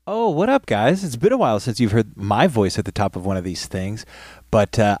Oh, what up, guys? It's been a while since you've heard my voice at the top of one of these things,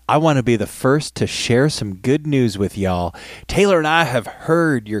 but I want to be the first to share some good news with y'all. Taylor and I have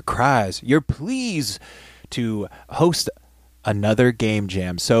heard your cries, your pleas to host another game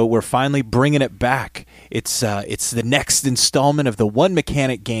jam, so we're finally bringing it back. It's the next installment of the One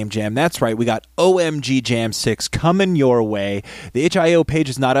Mechanic Game Jam. That's right, we got OMG Jam 6 coming your way. The HIO page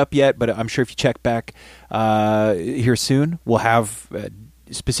is not up yet, but I'm sure if you check back here soon, we'll have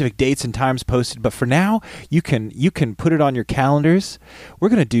specific dates and times posted. But for now, you can put it on your calendars. We're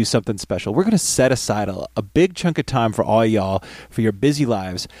going to do something special. We're going to set aside a big chunk of time for all y'all, for your busy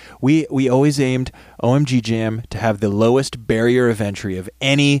lives. We always aimed OMG Jam to have the lowest barrier of entry of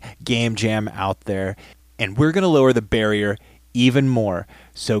any game jam out there, and we're going to lower the barrier even more.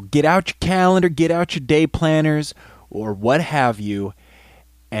 So get out your calendar, get out your day planners, or what have you,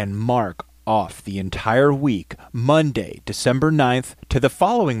 and mark off the entire week, Monday, December 9th to the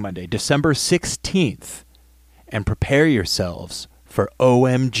following Monday, December 16th, and prepare yourselves for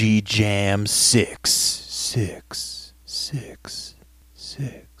OMG Jam 6. 6, 6,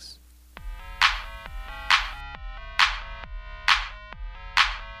 6.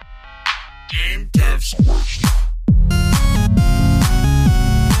 Game devs.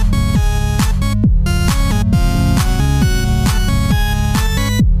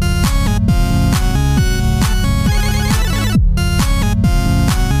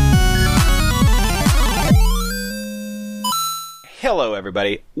 Hello,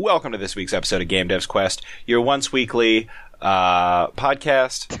 everybody. Welcome to this week's episode of Game Devs Quest, your once weekly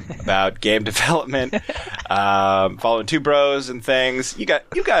podcast about game development, following two bros and things. You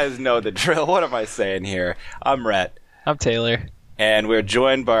guys know the drill. What am I saying here? I'm Rhett. I'm Taylor. And we're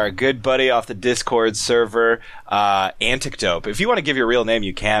joined by our good buddy off the Discord server, Anticdope. If you want to give your real name,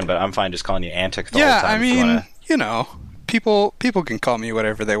 you can, but I'm fine just calling you Antic the whole time. Yeah, I mean, people can call me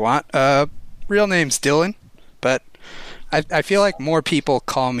whatever they want. Real name's Dylan, but I feel like more people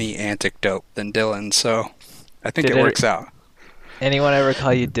call me Anticdope than Dylan, so I think it works out. Anyone ever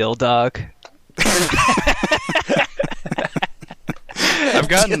call you Dill Dog? I've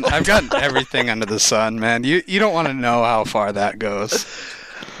gotten everything under the sun, man. You don't want to know how far that goes.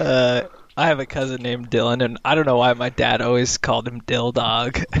 I have a cousin named Dylan, and I don't know why my dad always called him Dill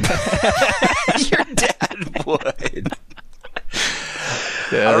Dog. Your dad would.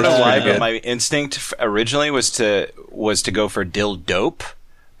 Yeah, I don't know why, good. but my instinct originally was to go for Dill Dope,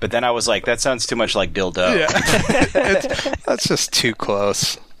 but then I was like, that sounds too much like Dildo. Yeah. That's just too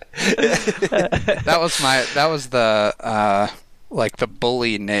close. That was the like the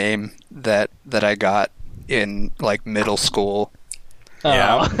bully name that I got in like middle school.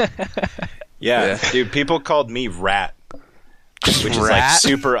 Yeah. Oh. Yeah, dude, people called me Rat, which is like Rat?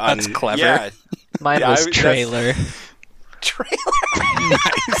 super That's clever. Yeah. Mine Yeah, was Trailer. Trailer.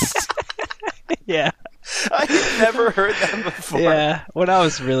 Nice. Yeah. I've never heard that before. Yeah. When I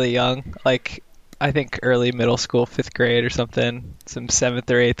was really young, like I think early middle school, 5th grade or something, some 7th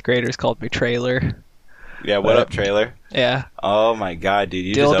or 8th graders called me Trailer. Yeah, what up, Trailer? Yeah. Oh my god, dude,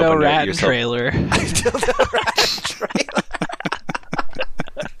 you just Dildo opened Rat and yourself. Trailer. Dildo Rat and Trailer.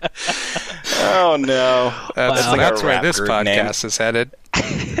 Oh no. That's Wow. like a where rap this group podcast name. is headed.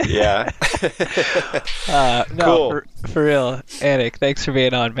 Yeah. No, Cool. for real, Anik, thanks for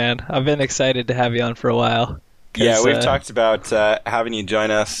being on, man. I've been excited to have you on for a while. Yeah, we've talked about having you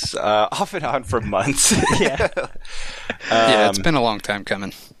join us off and on for months. Yeah. Yeah, it's been a long time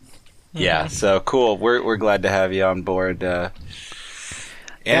coming. Yeah, so cool. We're glad to have you on board.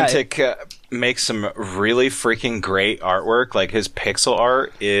 Antic makes some really freaking great artwork. Like, his pixel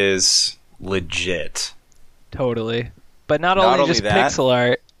art is legit. Totally. But not Not only only just that- pixel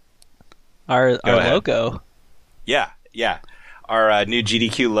art, our ahead. logo. Yeah. Our new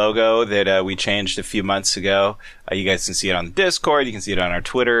GDQ logo that we changed a few months ago. You guys can see it on the Discord. You can see it on our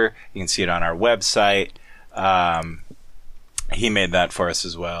Twitter. You can see it on our website. He made that for us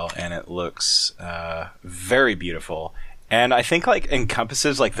as well, and it looks very beautiful. And I think like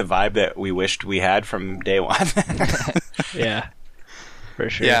encompasses like the vibe that we wished we had from day one. Yeah. For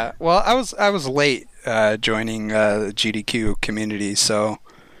sure. Yeah, well, I was late joining the GDQ community, so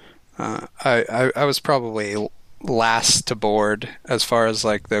I was probably last to board as far as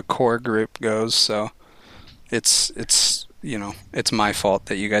like the core group goes. So it's it's my fault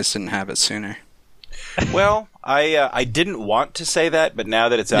that you guys didn't have it sooner. Well, I didn't want to say that, but now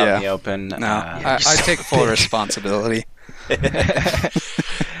that it's out in the open, No, I take full responsibility.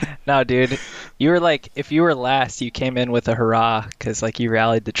 No, dude, you were like, if you were last, you came in with a hurrah because like you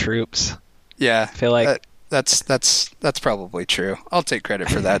rallied the troops. Yeah, I feel like that's probably true. I'll take credit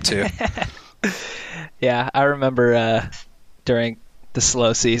for that too. Yeah, I remember during the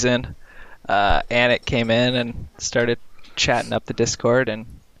slow season, Anik came in and started chatting up the Discord, and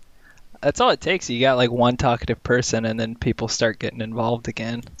that's all it takes. You got like one talkative person, and then people start getting involved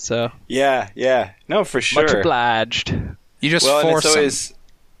again. So Yeah. No, for sure. much obliged. You just Well, and force it's them. always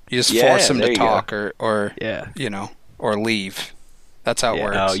You just Yeah, force them there to you talk or Yeah. or leave. That's how it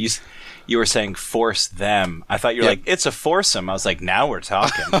works. Oh, you were saying force them. I thought you were Yep. like, it's a foursome. I was like, now we're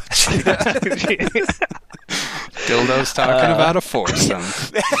talking. Dildo's talking about a foursome.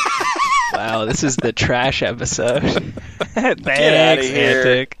 Wow, this is the trash episode. Thanks, outta here.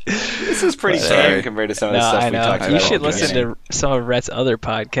 Antic. This is pretty Sorry. tame compared to some of the No, stuff I we know. talked You about. should at the listen beginning. to some of Rhett's other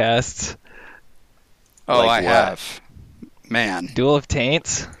podcasts. Oh, Like I what? have. Man. Duel of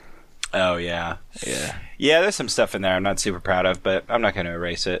Taints. Oh, yeah. Yeah. Yeah, there's some stuff in there I'm not super proud of, but I'm not going to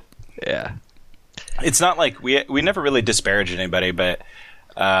erase it. Yeah. It's not like we never really disparaged anybody, but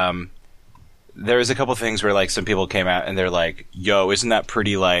there was a couple things where like some people came out and they're like, "Yo, isn't that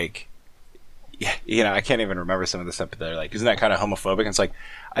pretty like?" Yeah, I can't even remember some of the stuff, but they're like, "Isn't that kind of homophobic?" And it's like,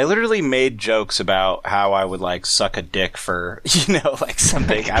 I literally made jokes about how I would like suck a dick for like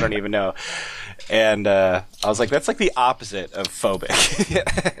something I don't even know, and I was like, that's like the opposite of phobic.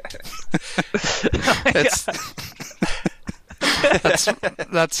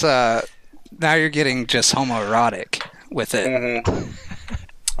 That's now you're getting just homoerotic with it. Mhm.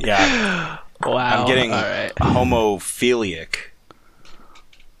 Yeah. Wow. I'm getting All right. homophiliac.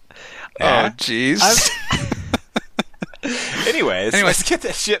 Oh, jeez. Anyways, let's get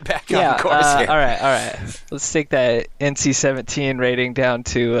that shit back Yeah. on course here. All right. Let's take that NC-17 rating down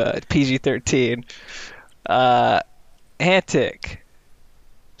to PG-13. Antic.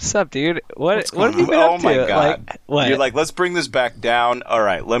 What's up, dude? What have you been Oh up my to? God. Like, what? You're like, let's bring this back down. All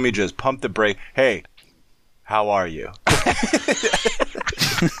right, let me just pump the brake. Hey, how are you?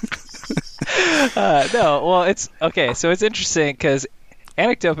 No, well, it's okay. So it's interesting because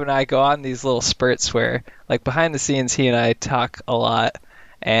Anecdote and I go on these little spurts where, like, behind the scenes, he and I talk a lot,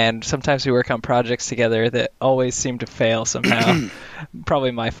 and sometimes we work on projects together that always seem to fail somehow.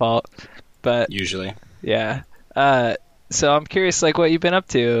 Probably my fault, but Usually. yeah. So I'm curious, like, what you've been up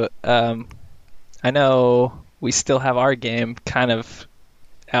to. I know we still have our game kind of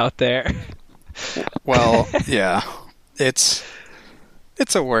out there. Well, yeah. It's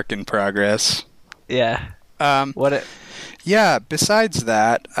a work in progress. Yeah. What? Yeah. Besides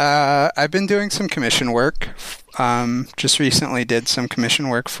that, I've been doing some commission work. Just recently did some commission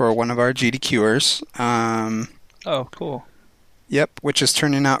work for one of our GDQers. Oh, cool. Yep, which is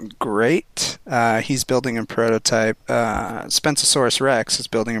turning out great. He's building a prototype. Spencesaurus Rex is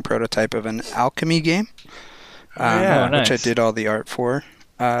building a prototype of an alchemy game, yeah. which I Nice. did all the art for.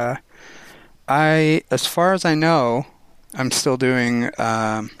 As far as I know, I'm still doing.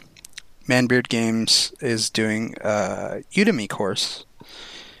 Manbeard Games is doing a Udemy course,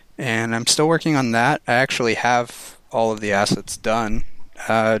 and I'm still working on that. I actually have all of the assets done,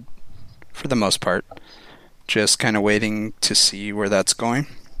 for the most part. Just kind of waiting to see where that's going.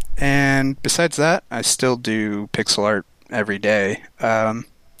 And besides that, I still do pixel art every day.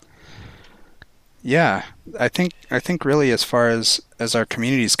 Yeah, I think really as far as our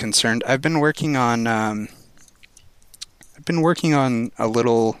community is concerned, I've been working on a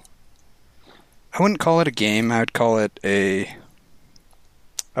little. I wouldn't call it a game. I would call it a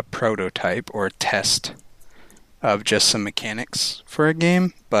prototype or a test of just some mechanics for a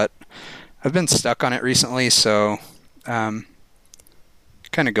game, but I've been stuck on it recently, so kind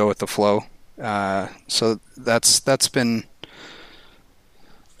of go with the flow. So that's been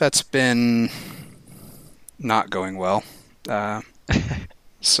not going well.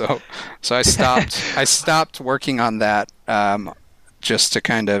 So I stopped working on that just to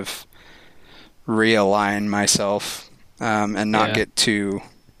kind of realign myself and not get too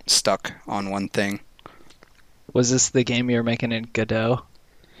stuck on one thing. Was this the game you were making in Godot?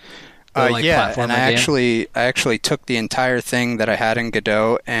 The, yeah, platformer and I game? actually took the entire thing that I had in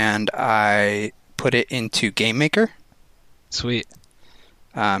Godot and I put it into GameMaker. Sweet.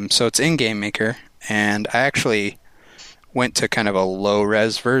 So it's in GameMaker, and I actually went to kind of a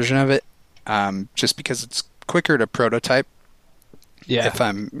low-res version of it, just because it's quicker to prototype. Yeah.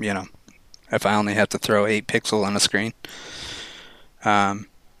 If I only have to throw 8 pixels on a screen.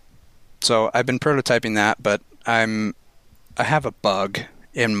 So I've been prototyping that, but I have a bug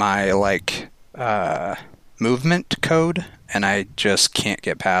in my movement code, and I just can't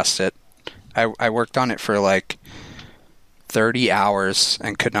get past it. I worked on it for 30 hours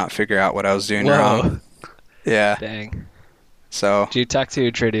and could not figure out what I was doing wrong. Yeah. Dang. So Did you talk to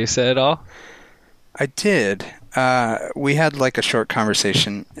Tradusa at all? I did. We had a short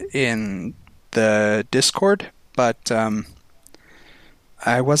conversation in the Discord, but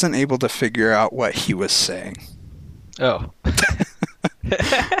I wasn't able to figure out what he was saying. Oh.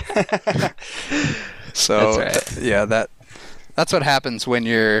 So That's right. yeah, that's what happens when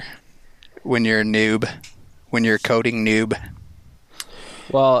you're a noob, when you're a coding noob.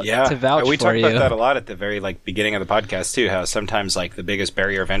 Well, Yeah, to vouch we for talked you. about that a lot at the very beginning of the podcast too. How sometimes the biggest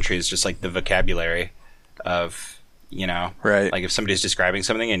barrier of entry is just the vocabulary of Right. Like if somebody's describing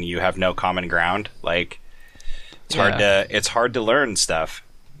something and you have no common ground, Yeah. it's hard to learn stuff.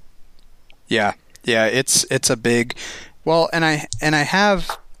 Yeah, it's a big. Well, and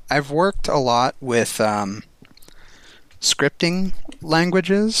I've worked a lot with scripting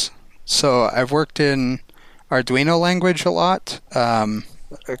languages. So I've worked in Arduino language a lot.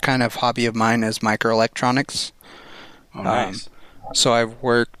 A kind of hobby of mine is microelectronics. Oh, nice. So I've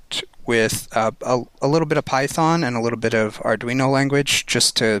worked with a little bit of Python and a little bit of Arduino language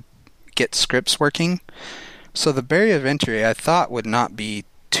just to get scripts working. So the barrier of entry I thought would not be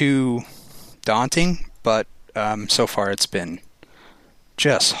too daunting, but so far it's been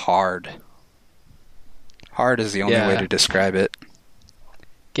just hard. Hard is the only way to describe it.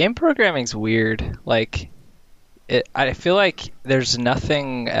 Game programming's weird. I feel like there's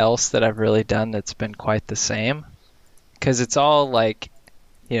nothing else that I've really done that's been quite the same. Because it's all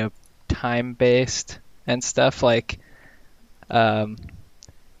time-based and stuff.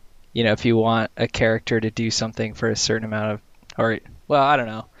 If you want a character to do something for a certain amount of, I don't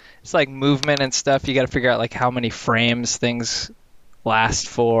know. It's like movement and stuff. You got to figure out how many frames things last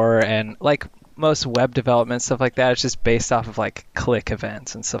for, and most web development stuff like that, it's just based off of click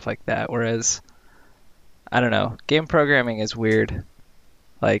events and stuff like that. Whereas, I don't know, game programming is weird.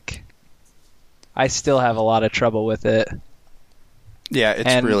 I still have a lot of trouble with it. Yeah,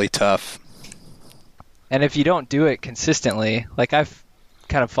 it's really tough. And if you don't do it consistently, I've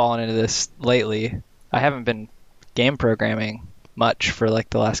kind of fallen into this lately. I haven't been game programming much for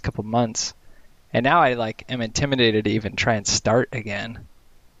the last couple months. And now I am intimidated to even try and start again.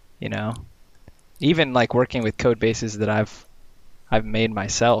 Even working with code bases that I've made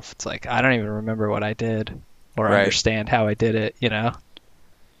myself. It's I don't even remember what I did or understand how I did it,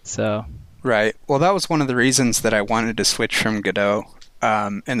 So Right. Well, that was one of the reasons that I wanted to switch from Godot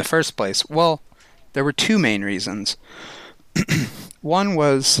in the first place. Well, there were two main reasons. One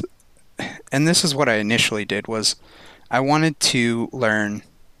was, and this is what I initially did, was I wanted to learn,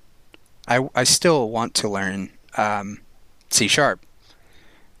 I still want to learn C#.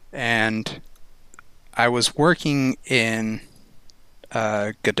 And I was working in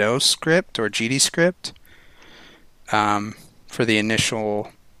Godot script or GD script for the initial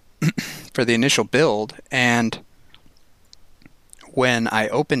build, and when I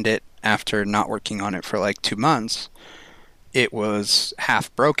opened it after not working on it for 2 months, it was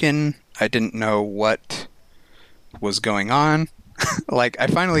half broken. I didn't know what was going on. I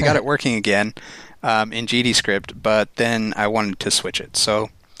finally got it working again in GDScript, but then I wanted to switch it. So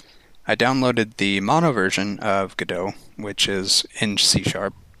I downloaded the mono version of Godot, which is in C#,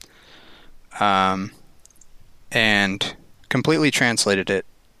 and completely translated it.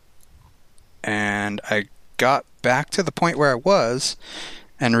 And I got back to the point where I was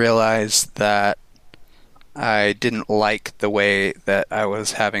and realized that I didn't like the way that I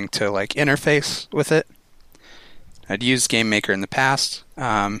was having to interface with it. I'd used GameMaker in the past,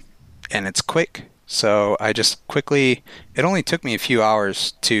 and it's quick, so I just quickly, it only took me a few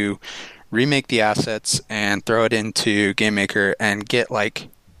hours to remake the assets and throw it into GameMaker and get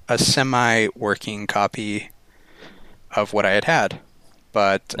a semi-working copy of what I had.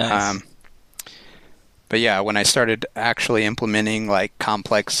 But nice. But yeah, when I started actually implementing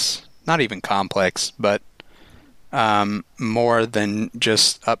complex, not even complex, but more than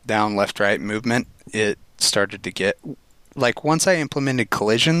just up, down, left, right movement, it started to get, once I implemented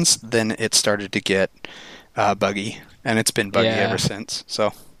collisions, then it started to get buggy, and it's been buggy ever since.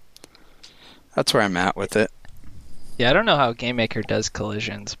 So that's where I'm at with it. Yeah, I don't know how GameMaker does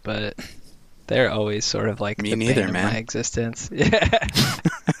collisions, but they're always sort of Me the neither, bane of man. my existence. Yeah.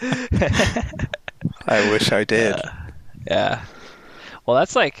 I wish I did. Yeah. Well,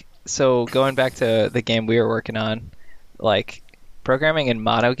 that's so going back to the game we were working on, programming in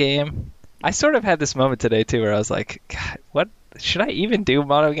monogame, I sort of had this moment today too where I was God, what should I even do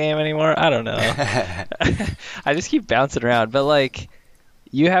monogame anymore? I don't know. I just keep bouncing around, but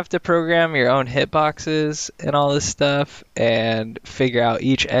you have to program your own hitboxes and all this stuff and figure out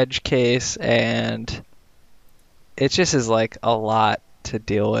each edge case, and it just is a lot to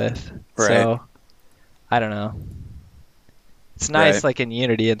deal with. Right. So I don't know. It's nice in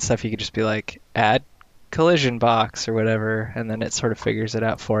Unity and stuff, you could just be add collision box or whatever, and then it sort of figures it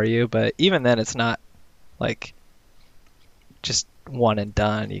out for you. But even then, it's not just one and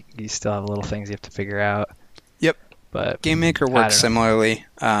done. You still have little things you have to figure out. Yep. But GameMaker I works don't know. similarly,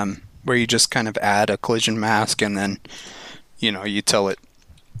 where you just kind of add a collision mask and then, you tell it,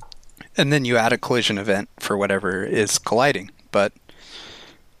 and then you add a collision event for whatever is colliding. But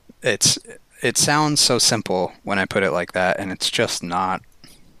it sounds so simple when I put it like that, and it's just not.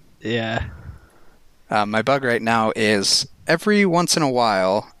 Yeah. My bug right now is every once in a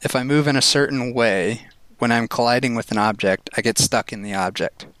while, if I move in a certain way, when I'm colliding with an object, I get stuck in the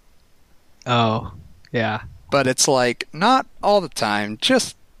object. Oh, yeah. But it's like, not all the time,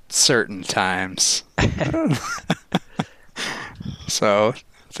 just certain times. So,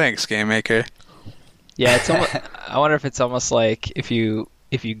 thanks, GameMaker. Yeah, it's almost, I wonder if it's almost like if you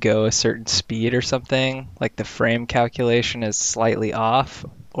go a certain speed or something, like the frame calculation is slightly off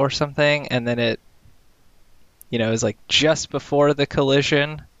or something, and then it is like just before the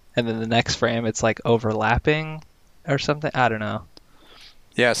collision, and then the next frame it's like overlapping or something. I don't know.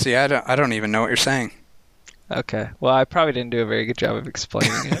 Yeah, see, I don't even know what you're saying. Okay. Well, I probably didn't do a very good job of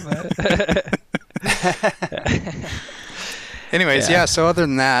explaining it. But Anyways, yeah. So other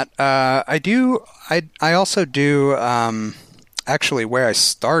than that, I also do. Actually, where I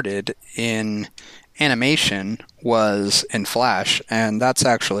started in animation was in Flash, and that's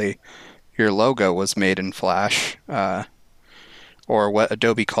actually your logo was made in Flash, or what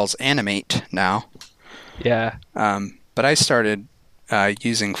Adobe calls Animate now. yeah. But I started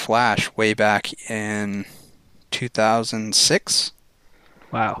using Flash way back in 2006.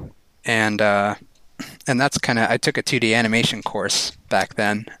 Wow. And that's kind of, I took a 2D animation course back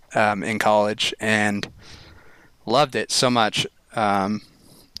then in college and loved it so much that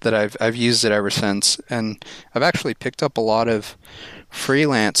I've used it ever since. And I've actually picked up a lot of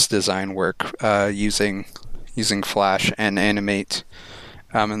freelance design work using Flash and Animate,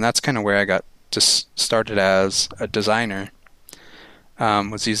 and that's kind of where I got just started as a designer.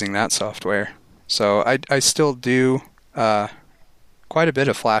 Was using that software. So I still do quite a bit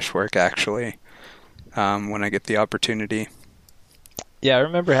of Flash work actually when I get the opportunity. Yeah, I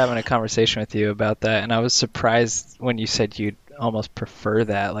remember having a conversation with you about that, and I was surprised when you said you'd almost prefer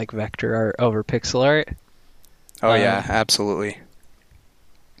that, like vector art over pixel art. Oh yeah, absolutely.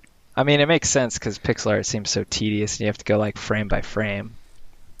 I mean, it makes sense because pixel art seems so tedious, and you have to go like frame by frame.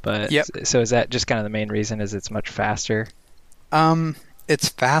 But Yep. So is that just kind of the main reason? Is it's much faster? It's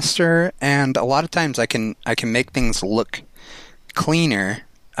faster, and a lot of times I can make things look cleaner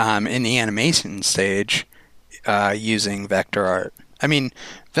in the animation stage using vector art. I mean,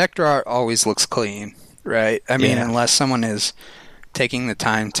 vector art always looks clean, right? I mean, Yeah. unless someone is taking the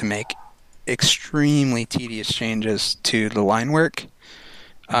time to make extremely tedious changes to the line work.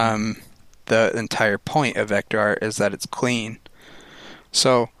 The entire point of vector art is that it's clean.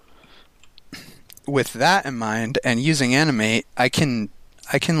 So, with that in mind, and using Animate, I can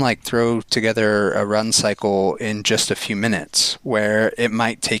like throw together a run cycle in just a few minutes, where it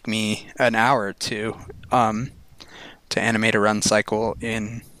might take me an hour or two to animate a run cycle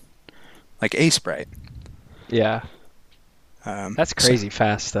in like Sprite. Yeah. That's crazy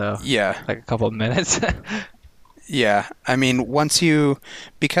fast, though. Yeah. Like a couple of minutes. Yeah, I mean,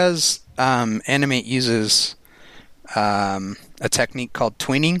 because Animate uses a technique called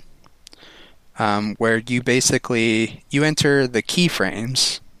tweening, where you basically enter the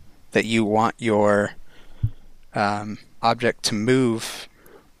keyframes that you want your object to move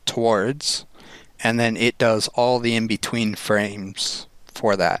towards, and then it does all the in-between frames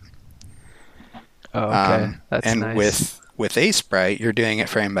for that. Oh, okay. That's and nice. with Sprite, you're doing it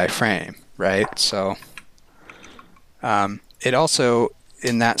frame by frame, right? So it also,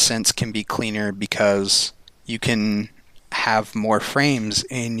 in that sense, can be cleaner because you can have more frames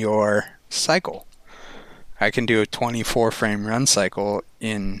in your cycle. I can do a 24 frame run cycle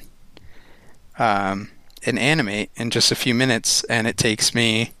in Animate in just a few minutes, and it takes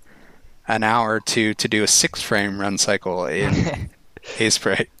me an hour to do a 6 frame run cycle in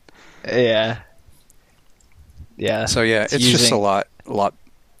Sprite. Yeah. Yeah. So yeah, it's just a lot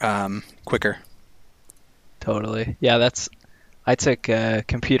quicker. Totally. Yeah, I took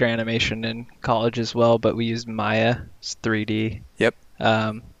computer animation in college as well, but we used Maya. It's 3D. Yep.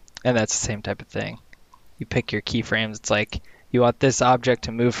 And that's the same type of thing. You pick your keyframes. It's like you want this object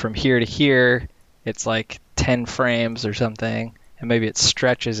to move from here to here. It's like 10 frames or something, and maybe it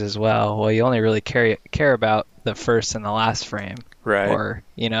stretches as well. Well, you only really care about the first and the last frame. Right. Or,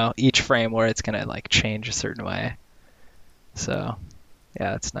 each frame where it's going to like change a certain way. So,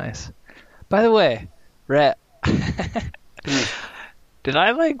 yeah, that's nice. By the way, Rhett, did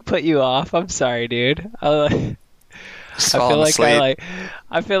I like put you off? I'm sorry, dude. I feel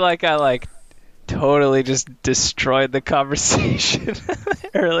like I totally just destroyed the conversation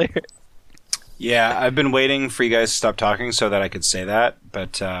earlier. Yeah, I've been waiting for you guys to stop talking so that I could say that,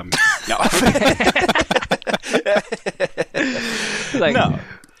 but no. Like, no.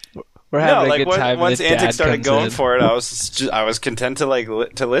 We're having like a good time. once and the Antic dad started comes going in. for it, I was content to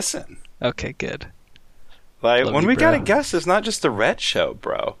to listen. Okay, good. Like Love when you, we got a bro. guest, it's not just the Rhett show,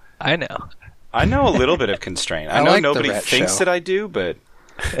 bro. I know. I know a little bit of constraint. I I know like the nobody Rhett thinks show. that I do, but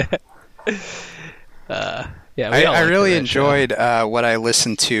Yeah, we all I like really the Red Show. enjoyed what I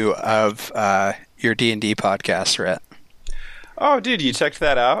listened to of your D&D podcast, Rhett. oh, dude, you checked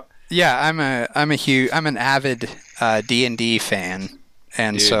that out? Yeah, I'm an avid D&D fan,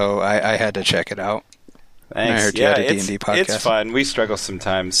 and Dude. so I had to check it out. Thanks. I heard you yeah, had a D&D podcast. It's fun. We struggle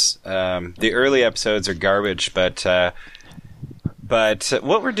sometimes. The early episodes are garbage, but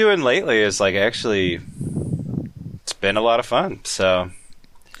what we're doing lately is like actually, it's been a lot of fun. So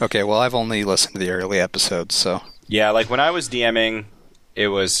Okay, well, I've only listened to the early episodes, so yeah, like when I was DMing, it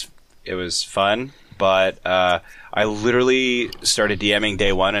was fun, but I literally started DMing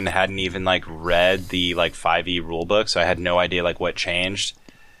day one and hadn't even like read the like 5e rule book, so I had no idea like what changed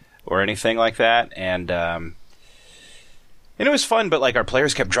or anything like that, and it was fun, but like our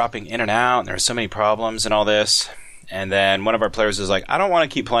players kept dropping in and out, and there were so many problems and all this. And then one of our players was like, I don't want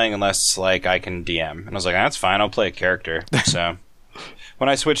to keep playing unless like I can DM. And I was like, that's fine, I'll play a character. So when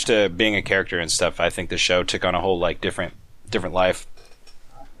I switched to being a character and stuff, I think the show took on a whole like different life.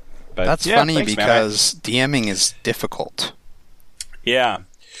 But that's yeah, funny thanks, man. because DMing is difficult. Yeah.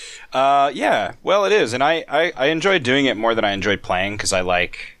 Yeah, well, it is. And I enjoyed doing it more than I enjoyed playing because I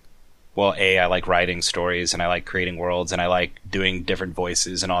like, well, I like writing stories and I like creating worlds and I like doing different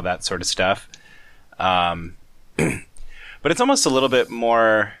voices and all that sort of stuff. But it's almost a little bit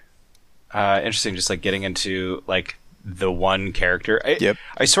more interesting just like getting into like the one character. Yep.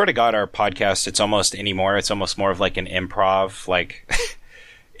 I sort of got our podcast, it's almost more of like an improv, like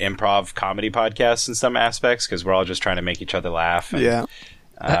improv comedy podcast in some aspects because we're all just trying to make each other laugh. And, Yeah.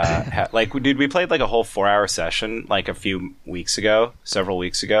 like, dude, we played like a whole 4-hour session like several weeks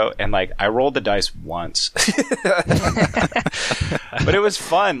ago, and like I rolled the dice once, but it was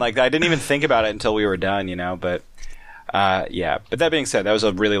fun. Like I didn't even think about it until we were done, you know. But yeah. But that being said, that was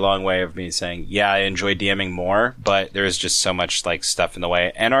a really long way of me saying, yeah, I enjoy DMing more, but there's just so much like stuff in the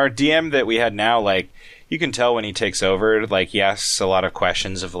way. And our DM that we had now, like, you can tell when he takes over, like he asks a lot of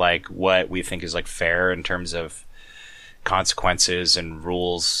questions of like what we think is like fair in terms of consequences and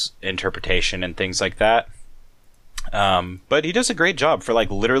rules interpretation and things like that. But he does a great job for like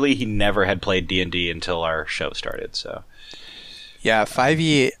literally he never had played D&D until our show started. So Yeah,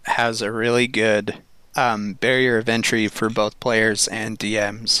 5e has a really good barrier of entry for both players and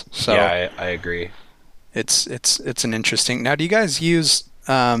DMs. So yeah, I agree. it's an interesting. Now, do you guys use?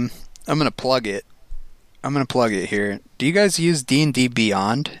 I'm gonna plug it. Here. Do you guys use D&D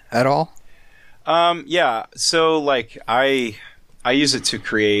Beyond at all? Yeah. So like I use it to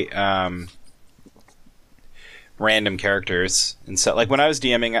create random characters, and so like when I was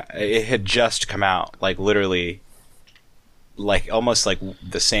DMing, it had just come out, like literally, like almost like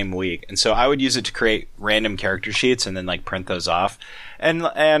the same week, and so I would use it to create random character sheets and then like print those off, and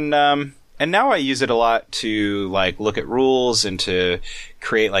now I use it a lot to like look at rules and to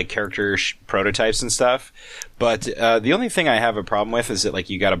create like character prototypes and stuff. But the only thing I have a problem with is that like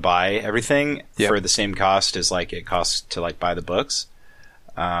you got to buy everything for the same cost as like it costs to like buy the books.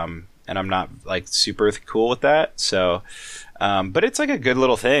 And I'm not like super cool with that. So, but it's like a good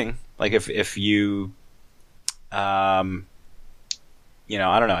little thing. Like if you, I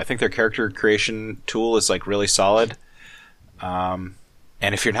don't know. I think their character creation tool is like really solid. And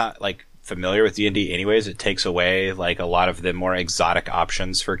if you're not like familiar with D&D anyways, it takes away like a lot of the more exotic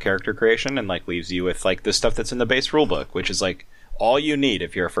options for character creation and like leaves you with like the stuff that's in the base rulebook, which is like all you need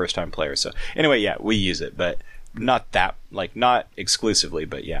if you're a first time player. So anyway, yeah, we use it, but not exclusively,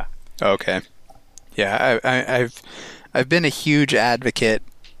 but yeah. Okay. Yeah, I've been a huge advocate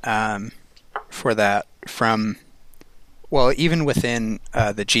for that from, well, even within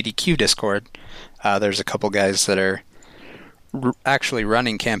the GDQ Discord, there's a couple guys that are actually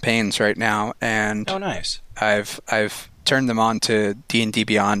running campaigns right now, and Oh, nice. I've turned them on to D&D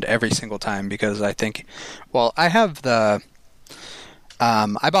Beyond every single time because I think, well, I have the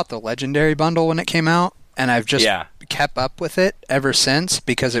I bought the Legendary bundle when it came out, and I've just kept up with it ever since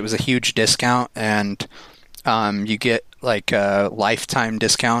because it was a huge discount, and you get like a lifetime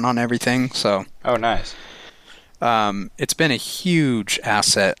discount on everything. So Oh, nice. it's been a huge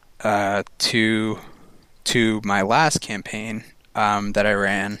asset to my last campaign that I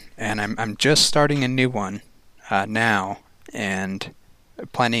ran, and I'm just starting a new one now, and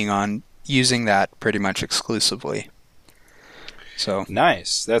planning on using that pretty much exclusively. So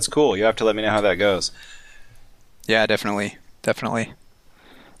Nice. That's cool. You have to let me know how that goes. yeah, definitely.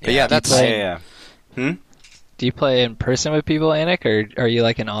 But yeah, that's yeah. Do you play in person with people, Anik, or are you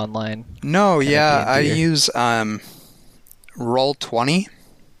like an online? no, Kinda yeah, I D&D? use Roll20,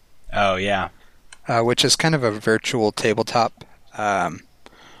 Oh, yeah. which is kind of a virtual tabletop.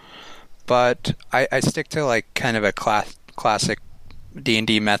 But I stick to like kind of a classic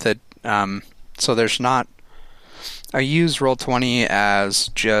D&D method. So there's not. I use Roll20 as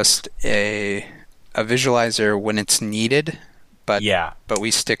just a visualizer when it's needed, but Yeah. but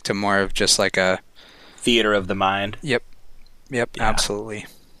we stick to more of just like a Theater of the mind. yep, Yeah. absolutely.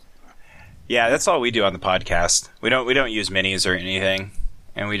 Yeah, that's all we do on the podcast. We don't use minis or anything,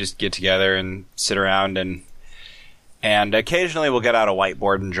 and we just get together and sit around and occasionally we'll get out a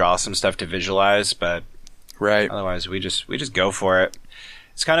whiteboard and draw some stuff to visualize, but Right. otherwise we just go for it.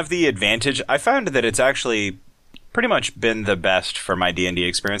 It's kind of the advantage. I found that it's actually pretty much been the best for my D&D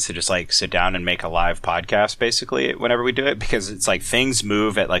experience to just like sit down and make a live podcast basically whenever we do it, because it's like things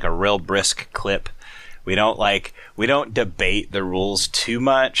move at like a real brisk clip. We don't debate the rules too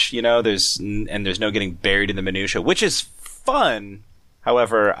much, there's no getting buried in the minutia, which is fun.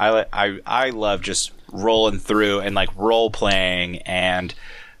 However, I love just rolling through and like role playing and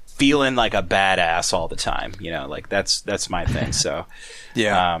feeling like a badass all the time, like that's my thing. So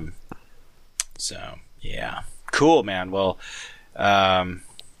Yeah. so yeah, cool, man. Well,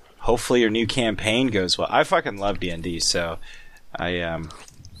 hopefully your new campaign goes well. I fucking love D&D, so I'm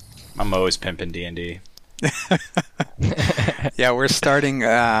always pimping D&D. Yeah, we're starting.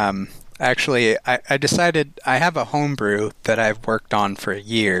 Actually, I decided I have a homebrew that I've worked on for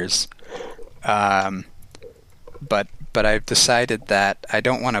years, but I've decided that I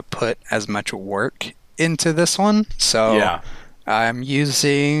don't want to put as much work into this one, so Yeah. I'm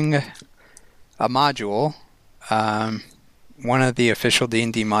using a module, one of the official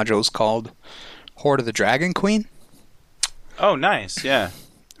D&D modules called Horde of the Dragon Queen, Oh, nice. Yeah.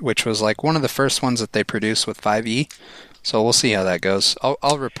 which was like one of the first ones that they produced with 5e. So we'll see how that goes.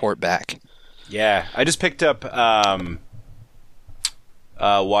 I'll report back. Yeah. I just picked up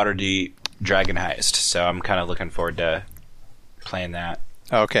Waterdeep Dragon Heist, so I'm kind of looking forward to playing that.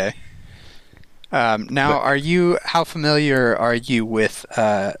 Okay. Now, how familiar are you with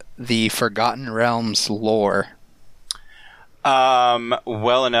the Forgotten Realms lore?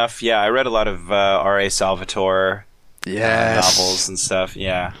 Well enough. Yeah, I read a lot of R.A. Salvatore Yes. novels and stuff.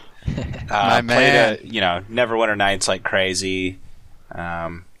 Yeah. My man. Played Neverwinter Nights like crazy.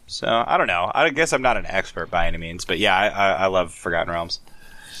 So I don't know. I guess I'm not an expert by any means, but yeah, I love Forgotten Realms.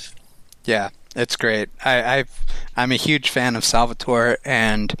 Yeah, it's great. I'm a huge fan of Salvatore,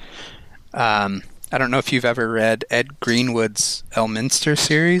 and I don't know if you've ever read Ed Greenwood's Elminster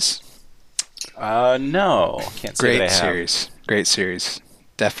series. No, can't say that I have. Great series.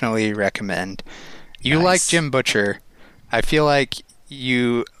 Definitely recommend. You Nice. like Jim Butcher. I feel like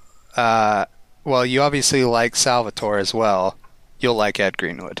you, you obviously like Salvatore as well. You'll like Ed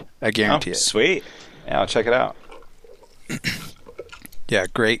Greenwood. I guarantee it. Sweet. Yeah, I'll check it out. Yeah,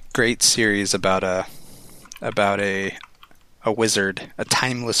 great series about a wizard, a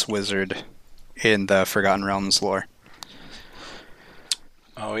timeless wizard in the Forgotten Realms lore.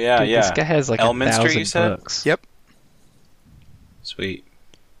 Oh yeah, Dude, yeah. This guy has like Elminster, 1,000 you said? books. Yep. Sweet.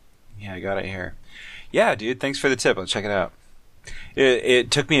 Yeah, I got it here. Yeah, dude, thanks for the tip. I'll check it out. It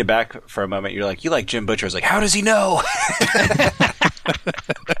took me aback for a moment. You're like, you like Jim Butcher. I was like, how does he know?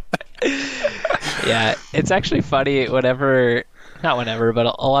 Yeah, it's actually funny not whenever, but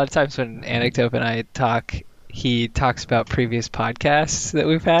a lot of times when Anecdote and I talk, he talks about previous podcasts that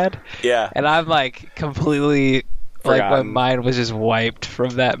we've had. Yeah. And I'm like completely, like my Forgotten. mind was just wiped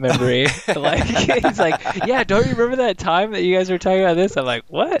from that memory. Like, he's like, yeah, don't you remember that time that you guys were talking about this? I'm like,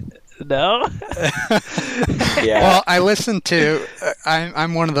 what? No? Yeah. Well, I listen to.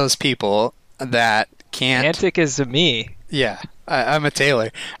 I'm one of those people that can't. Antic is me. Yeah, I'm a Taylor.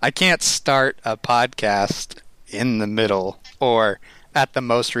 I can't start a podcast in the middle or at the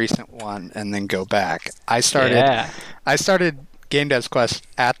most recent one and then go back. I started Game Devs Quest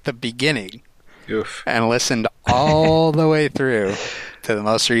at the beginning Oof. and listened all the way through to the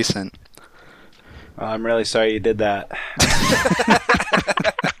most recent. Well, I'm really sorry you did that.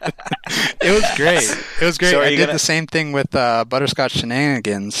 It was great. It was great. So are I you did gonna- the same thing with Butterscotch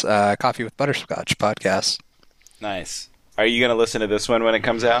Shenanigans, Coffee with Butterscotch podcast. Nice. Are you going to listen to this one when it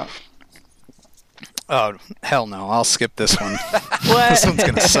comes out? Oh, hell no. I'll skip this one. What? This one's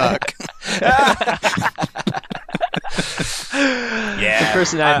going to suck. Yeah. The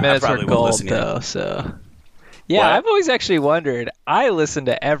first 9 I minutes were probably won't gold, listen yet. though, so... Yeah, What? I've always actually wondered. I listen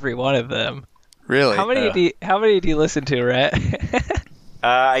to every one of them. Really? How many do you listen to, Rhett?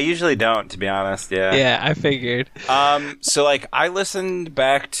 I usually don't, to be honest. Yeah. Yeah, I figured. So like I listened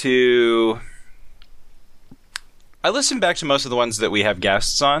back to most of the ones that we have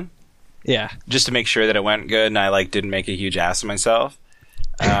guests on, Yeah. just to make sure that it went good and I like didn't make a huge ass of myself.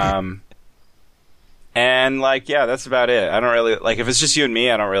 And like, yeah, that's about it. I don't really like if it's just you and me,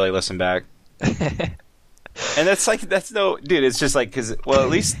 I don't really listen back. And that's no, dude. It's just like because at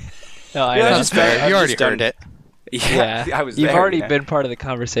least No, I Yeah, know. that's That's just fair. been- I've You already just done- heard it. yeah, I was. You've there, already yeah. been part of the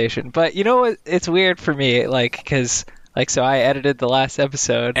conversation. But you know what? It's weird for me, like, because, like, so I edited the last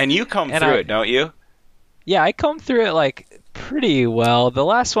episode. And you come And through I- it, don't you? Yeah, I combed through it, like, pretty well. The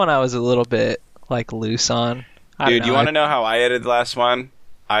last one I was a little bit, like, loose on. Dude, you want to know how I edited the last one?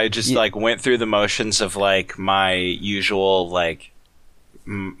 I just Ye- like went through the motions of like my usual like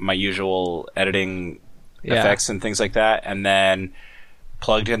my usual editing Yeah. effects and things like that, and then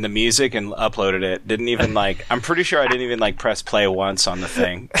plugged in the music and uploaded it. Didn't even like. I'm pretty sure I didn't even like press play once on the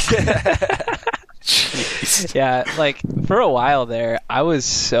thing. Yeah, like, for a while there, I was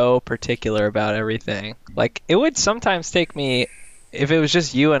so particular about everything. Like, it would sometimes take me, if it was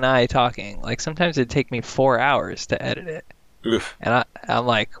just you and I talking, like, sometimes it'd take me 4 hours to edit it. Oof. And I'm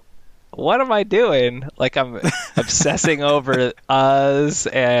like, what am I doing? Like, I'm obsessing over us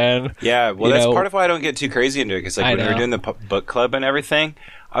and Yeah, well, You that's know- part of why I don't get too crazy into it. Because like I when we were know. doing the book club and everything,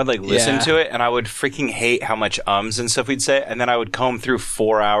 I'd like listen Yeah. to it and I would freaking hate how much ums and stuff we'd say, and then I would comb through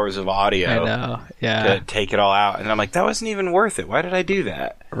 4 hours of audio. I know. Yeah. To take it all out, and I'm like, that wasn't even worth it. Why did I do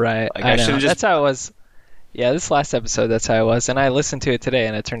that? Right. Like, I I know. should've just- That's how it was. Yeah, this last episode, that's how it was. And I listened to it today,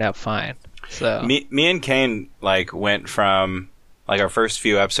 and it turned out fine. So Me and Kane like went from like our first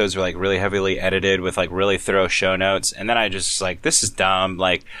few episodes were like really heavily edited with like really thorough show notes, and then I just like, this is dumb.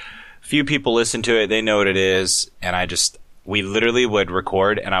 Like, few people listen to it, they know what it is, and we literally would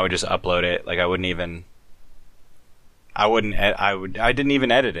record and I would just upload it. Like I didn't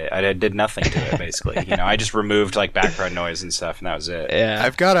even edit it. I did nothing to it basically. You know, I just removed like background noise and stuff, and that was it. yeah.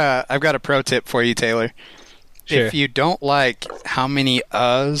 I've got a pro tip for you, Taylor. Sure. If you don't like how many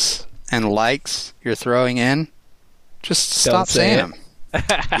uhs and likes you're throwing in, just stop say saying it.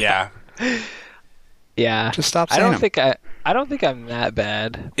 them. Yeah. Yeah. Just stop I saying don't them. think I don't think I'm that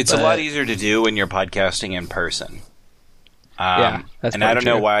bad. It's but- a lot easier to do when you're podcasting in person. Yeah, that's and I probably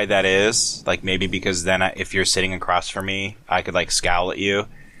don't know true. why that is. Like maybe because then if you're sitting across from me, I could like scowl at you.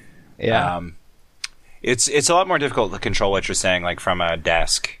 Yeah. It's a lot more difficult to control what you're saying, like from a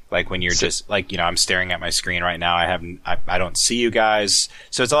desk. Like when you're just like, you know, I'm staring at my screen right now. I don't see you guys,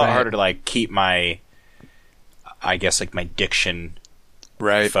 so it's a lot Right. harder to like keep my, I guess like my diction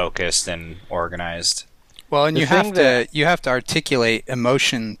Right. focused and organized. Well, and The you have thing to that- you have to articulate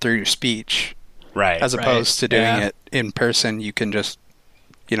emotion through your speech Right. as opposed to doing Yeah. it in person. You can just,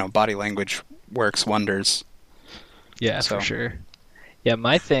 body language works wonders. Yeah, So- for sure. Yeah,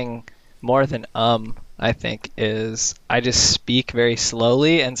 my thing more than I think is I just speak very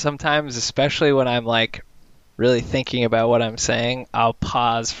slowly, and sometimes, especially when I'm like really thinking about what I'm saying, I'll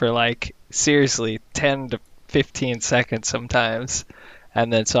pause for like seriously 10 to 15 seconds sometimes,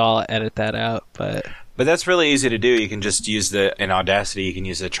 and then so I'll edit that out. But that's really easy to do. You can just use in Audacity. You can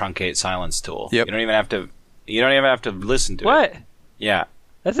use the truncate silence tool. Yep. You don't even have to. You don't even have to listen to it. what? Yeah.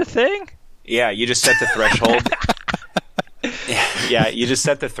 That's a thing? Yeah, you just set the threshold. Yeah, you just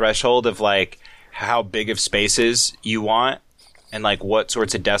set the threshold of like how big of spaces you want and like what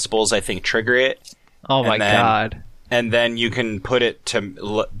sorts of decibels I think trigger it, Oh my then- god. and then you can put it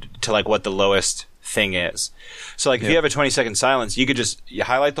to like what the lowest thing is. So like if you have a 20-second silence, you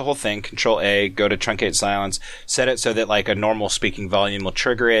highlight the whole thing, Control A, go to truncate silence, set it so that like a normal speaking volume will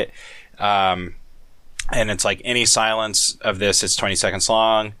trigger it. And it's like any silence of this, it's 20 seconds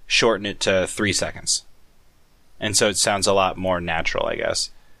long, shorten it to 3 seconds. And so it sounds a lot more natural, I guess.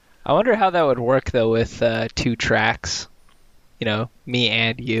 I wonder how that would work though with 2 tracks. You know, me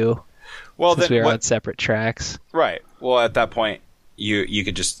and you. Well, Since we then were on separate tracks. right. Well, at that point, you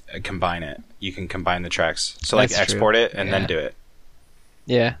could just combine it. You can combine the tracks. So like That's true. export it and then Yeah. do it.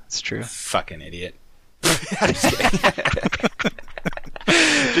 Yeah, it's true. Fucking idiot.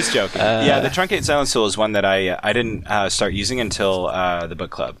 Just joking. Yeah, the truncate silence tool is one that I didn't start using until the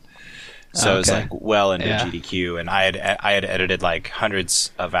book club. So it was Okay. like well into Yeah. GDQ, and I had edited like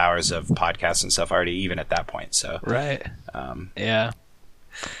hundreds of hours of podcasts and stuff already, even at that point. So Right. um, Yeah.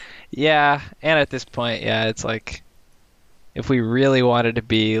 Yeah, and at this point, yeah, it's like if we really wanted to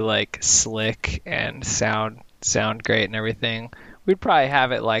be like slick and sound great and everything, we'd probably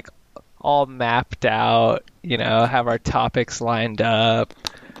have it like all mapped out, have our topics lined up.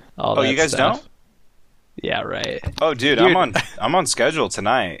 All oh, that you guys stuff. don't? Yeah, right. Oh, dude, Dude. I'm on schedule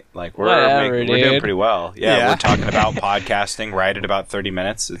tonight. Like we're Whatever, we're doing dude. pretty well. Yeah, Yeah. we're talking about podcasting right at about 30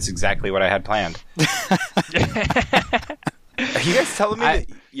 minutes. It's exactly what I had planned. Are you guys telling me that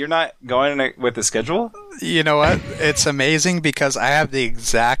you're not going with the schedule? You know what? It's amazing because I have the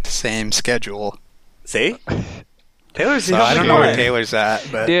exact same schedule. See, Taylor's. So I don't know where Taylor's at,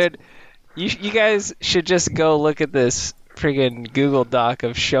 but Dude, you guys should just go look at this friggin' Google Doc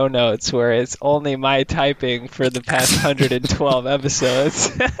of show notes where it's only my typing for the past 112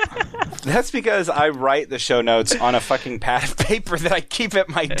 episodes. That's because I write the show notes on a fucking pad of paper that I keep at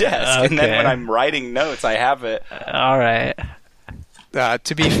my desk, and then Okay. when I'm writing notes, I have it. All right.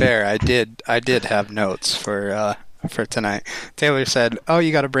 to be fair, I did have notes for tonight. Taylor said, "Oh,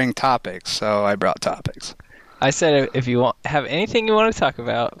 you got to bring topics," so I brought topics. I said if you have anything you want to talk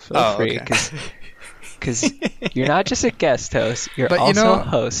about, feel free, okay. because you're not just a guest host, you're But you also know- a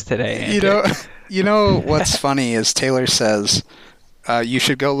host today. You know what's funny is Taylor says you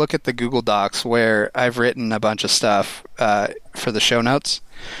should go look at the Google Docs where I've written a bunch of stuff for the show notes.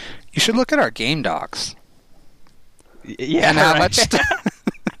 You should look at our game docs Yeah, and how right. much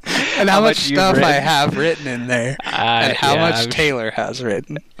and how much you've stuff I written. have written in there and how yeah, much I'm- Taylor has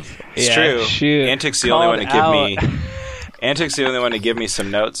written. It's Yeah, true. shoot. Antic's the only one to give me. Called Antic's the only one to give me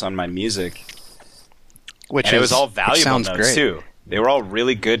some notes on my music. Which And it was all which valuable sounds notes great. too. They were all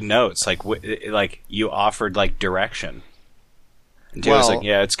really good notes. Like you offered like direction. And Taylor's Well- like,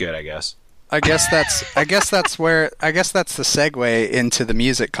 yeah, it's good, I guess. I guess that's the segue into the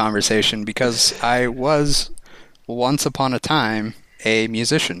music conversation because I was once upon a time a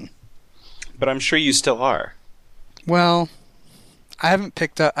musician. But I'm sure you still are. Well, I haven't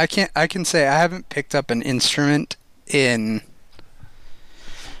picked up I can say I haven't picked up an instrument in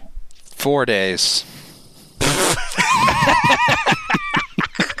 4 days.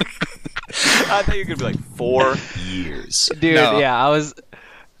 I thought you were gonna be like 4 years. Dude, No. yeah,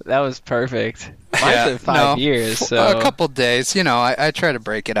 that was perfect. Mine's been 5 years, so a couple days. You know, I try to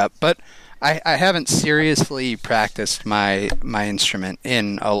break it up, but I haven't seriously practiced my instrument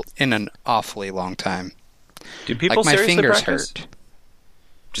in an awfully long time. Do people Like my seriously fingers practice? hurt.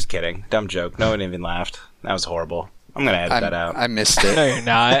 Just kidding. Dumb joke. No one even laughed. That was horrible. I'm gonna edit that out. I missed no, it. you're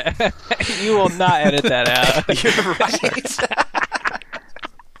not. You will not edit that out. You're right.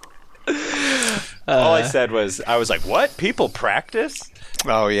 All I said was, I was like, "What? People practice?"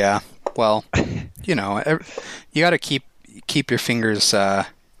 Oh yeah. Well, you know, you got to keep your fingers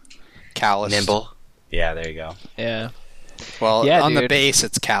calloused. Yeah, there you go. Yeah. Well, Yeah, on the dude. bass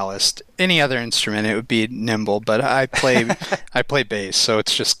it's calloused. Any other instrument it would be nimble, but I play bass, so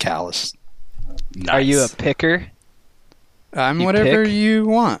it's just calloused. Nice. Are you a picker? I'm You whatever pick? you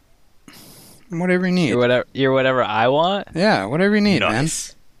want. Whatever you need. You're whatever I want. Yeah, whatever you need,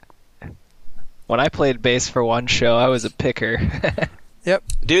 nice? When I played bass for one show, I was a picker. man. Yep.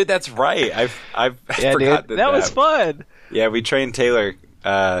 Dude, that's right. I Yeah, forgot dude, that was fun. Yeah, we trained Taylor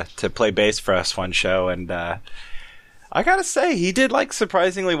to play bass for us one show, and I gotta say, he did like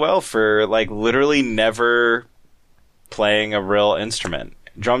surprisingly well for like literally never playing a real instrument.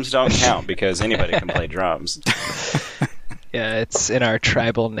 Drums don't count because anybody can play drums. Yeah, it's in our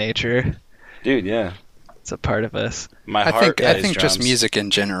tribal nature. Dude, yeah. It's a part of us. My I heart think plays just drums. music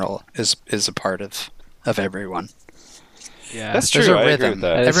in general is a part of everyone. Yeah. That's There's true. a I agree rhythm. with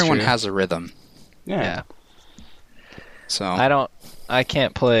that. That is Everyone true. has a rhythm. Yeah. Yeah. So I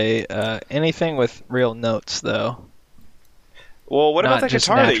can't play anything with real notes though. Well, what Not about that just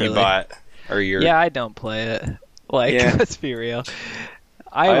guitar that you naturally. bought? Or your? Yeah, I don't play it. Like, Yeah. let's be real.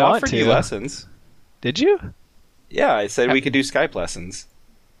 I want offered to. you lessons. Did you? Yeah, I said we could do Skype lessons.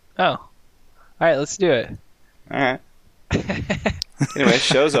 Oh. All right, let's do it. All right. Anyway,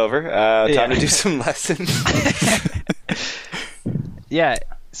 show's over. Time Yeah. to do some lessons. Yeah.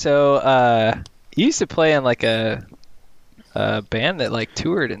 So, you used to play in like a band that like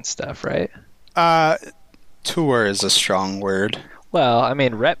toured and stuff, right? tour is a strong word. Well, I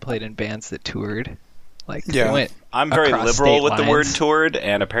mean, Rhett played in bands that toured. Like, they Yeah. went I'm very across liberal state with the word lines. toured,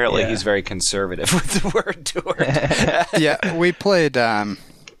 and apparently Yeah. he's very conservative with the word toured. Yeah, we played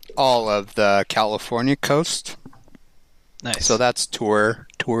all of the California coast, Nice. so that's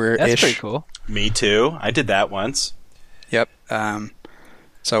tour-ish. That's pretty cool. Me too. I did that once. Yep.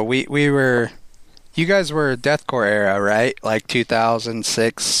 So we were, you guys were deathcore era, right? Like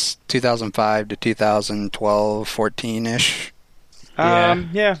 2006, 2005 to 2012, 14-ish. Yeah.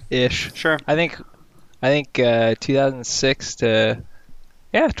 Yeah, Ish. sure. I think 2006 to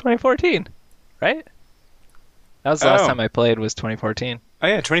 2014, right? That was the last Oh. time I played was 2014. Oh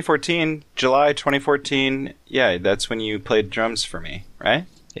yeah, 2014, July 2014. Yeah, that's when you played drums for me, right?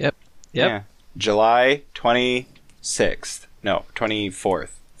 Yep. Yeah. July 26th. No, 24th.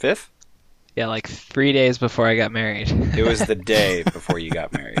 5th? Yeah, like 3 days before I got married. It was the day before you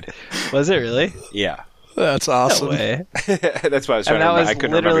got married. Was it really? Yeah. That's awesome. No way. That's why I was trying And to that remember. was I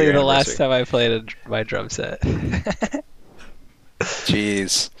couldn't remember literally your the last anniversary. time I played my drum set.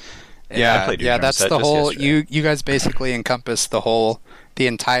 Jeez. I Yeah, played your yeah. drum That's set the just whole. yesterday. You guys basically encompass the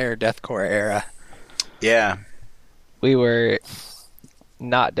entire deathcore era. Yeah. We were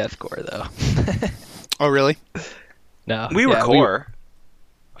not deathcore though. Oh, really? No, We were yeah, core.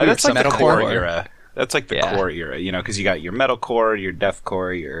 we That's were like the metalcore. core era. That's like the Yeah. core era, you know, because you got your metalcore, your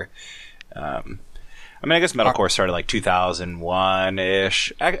deathcore, your. I mean, I guess metalcore started like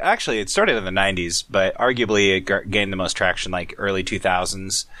 2001-ish. Actually, it started in the 90s, but arguably it gained the most traction like early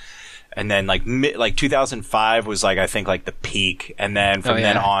 2000s. And then like 2005 was like I think like the peak, and then from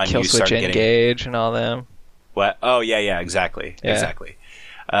then on you Killswitch started getting Engage and all them. what? Oh yeah, exactly. Yeah.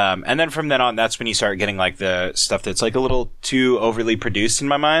 And then from then on, that's when you start getting like the stuff that's like a little too overly produced in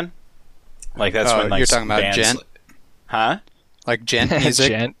my mind. Like that's when like you're talking about bands, gent? huh? Like gent music.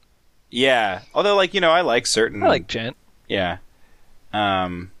 Gent. Yeah. Although like I like certain. I like Gent. Yeah.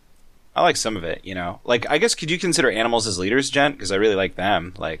 I like some of it. Like I guess could you consider Animals as leaders, gent? Because I really like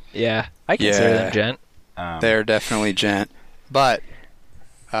them. Like Yeah, I consider Yeah. them Gent. They're definitely gent. But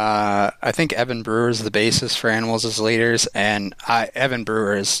I think Evan Brewer is the bassist for Animals as Leaders, and Evan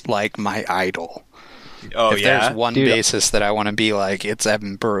Brewer is like my idol. oh If yeah. there's one Dude. bassist that I want to be like, it's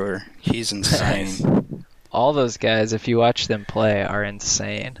Evan Brewer. He's insane. Nice. All those guys, if you watch them play, are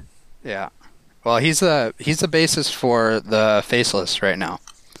insane. Yeah. Well, he's the bassist for the Faceless right now,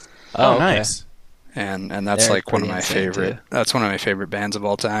 Oh, okay. nice. and that's They're like one of pretty my insane, favorite. too. That's one of my favorite bands of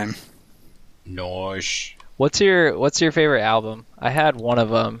all time. Nosh. What's your favorite album? I had one of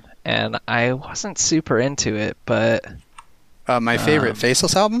them, and I wasn't super into it, but My favorite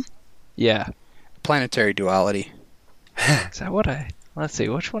Faceless album, yeah. Planetary Duality. Is that what I? Let's see.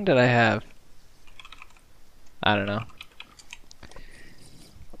 Which one did I have? I don't know.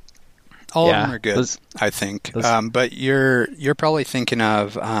 All of Yeah, them are good, those- I think. those- But you're probably thinking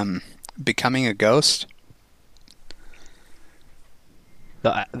of Becoming a Ghost.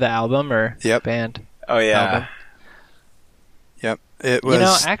 The album or Yep. band? Oh yeah. Album. Yep, it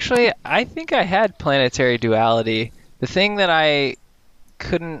was. Actually, I think I had Planetary Duality. The thing that I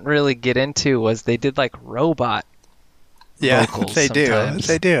couldn't really get into was they did like robot. Yeah, vocals they do. sometimes.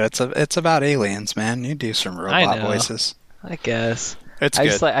 They do. It's about aliens, man. You do some robot know. voices. I guess. It's I good.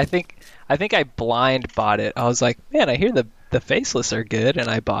 just like I think I blind bought it. I was like, man, I hear the Faceless are good, and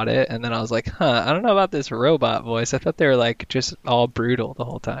I bought it. And then I was like, huh, I don't know about this robot voice. I thought they were like just all brutal the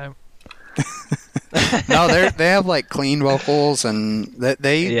whole time. No, they have like clean vocals, and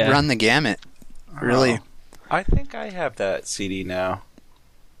they Yeah. run the gamut. Really. I think I have that CD now.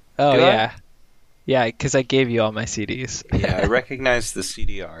 Oh Do I? yeah, yeah, because I gave you all my CDs. Yeah, I recognize the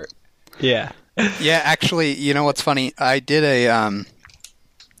CD art. Yeah. Yeah, actually, you know what's funny? I did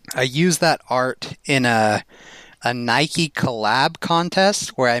I used that art in a Nike collab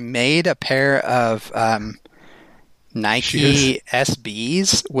contest where I made a pair of Nike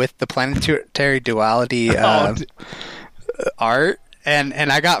SBs with the Planetary Duality art, and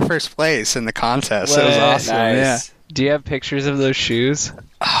I got first place in the contest. It was What? awesome. Yeah. Do you have pictures of those shoes?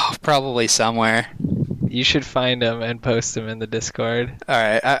 Oh, probably somewhere. You should find them and post them in the Discord. All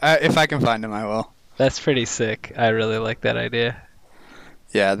right, if I can find them, I will. That's pretty sick. I really like that idea.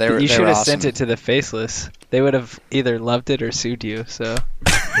 Yeah, they You were should awesome. have sent it to the Faceless. They would have either loved it or sued you. So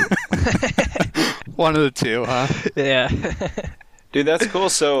One of the two, huh? yeah. Dude, that's cool.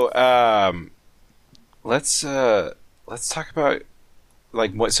 So, let's talk about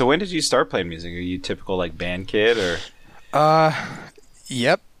like what. So, when did you start playing music? Are you typical like band kid or?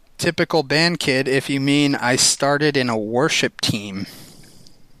 Yep. Typical band kid, if you mean I started in a worship team.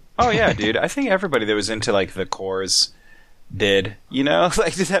 Oh yeah, dude. I think everybody that was into like the chorus did.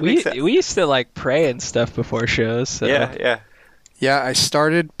 Like does that make we sense? used to like pray and stuff before shows. So. Yeah. Yeah, I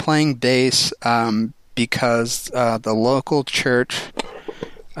started playing bass because the local church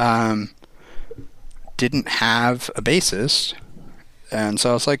didn't have a bassist. And so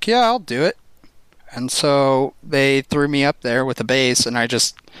I was like, yeah, I'll do it. And so they threw me up there with a bass, and I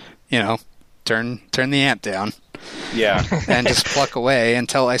just, turn the amp down Yeah. and just pluck away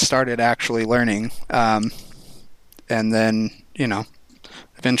until I started actually learning. And then,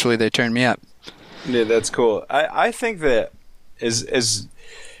 eventually they turned me up. Yeah, that's cool. I think that as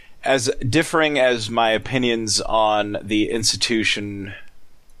differing as my opinions on the institution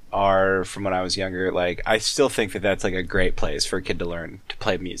are from when I was younger, like I still think that that's like a great place for a kid to learn to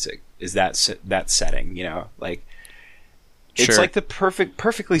play music. Is that setting? Like it's Sure. like the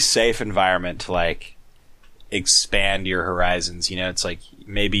perfectly safe environment to like expand your horizons. You know, it's like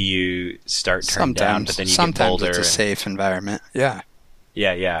maybe you start turned down, but then you get sometimes bolder. it's a safe environment. Yeah.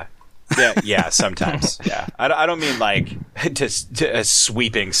 Yeah. Sometimes. Yeah, I don't mean like just a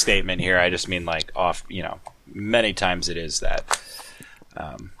sweeping statement here. I just mean like off. You know, many times it is that.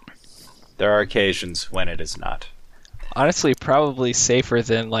 There are occasions when it is not. Honestly, probably safer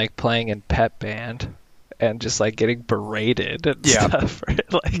than like playing in pep band and just like getting berated and stuff.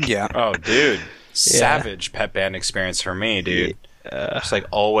 Right? Like, Yeah. Oh, dude, savage pep band experience for me, dude. Just like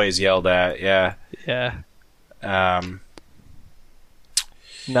always yelled at. Yeah.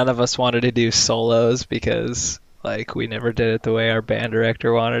 None of us wanted to do solos because like we never did it the way our band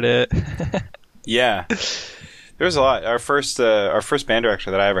director wanted it. Yeah. There was a lot. Our first band director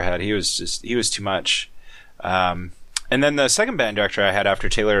that I ever had, he was too much. And then the second band director I had after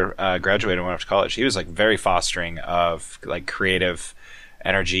Taylor graduated and went off to college, he was like very fostering of like creative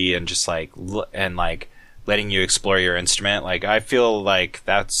energy and just like and like letting you explore your instrument. Like I feel like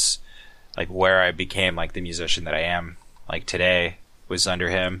that's like where I became like the musician that I am like today was under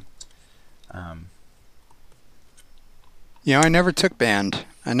him. You know, I never took band.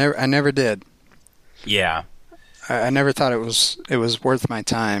 I never did. Yeah. I never thought it was worth my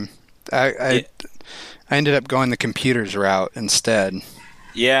time. I ended up going the computers route instead.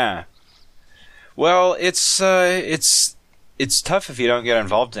 Yeah. Well, it's tough if you don't get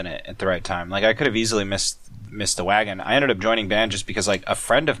involved in it at the right time. Like I could have easily missed the wagon. I ended up joining band just because like a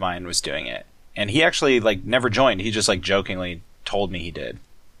friend of mine was doing it, and he actually like never joined. He just like jokingly told me he did.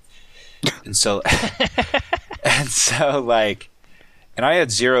 And so like, and I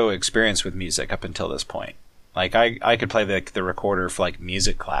had zero experience with music up until this point. Like I could play the recorder for like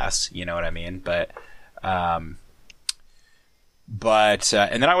music class, you know what I mean? But and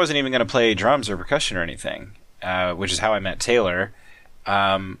then I wasn't even going to play drums or percussion or anything, which is how I met Taylor.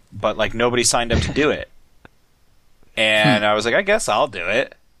 But like nobody signed up to do it. And I was like, I guess I'll do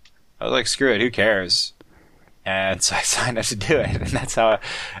it. I was like, screw it, who cares? And so I signed up to do it, and that's how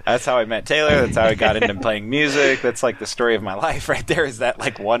I met Taylor. That's how I got into playing music. That's like the story of my life, right there. Is that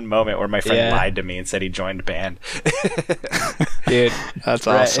like one moment where my friend lied to me and said he joined band? Dude, That's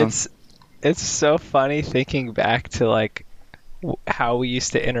awesome. It's so funny thinking back to like how we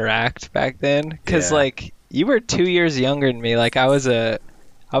used to interact back then, because like you were 2 years younger than me. Like I was a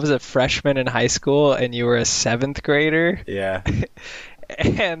freshman in high school, and you were a 7th grader. Yeah.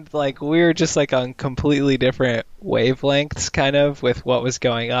 And like we were just like on completely different wavelengths kind of with what was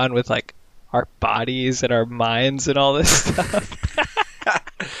going on with like our bodies and our minds and all this stuff.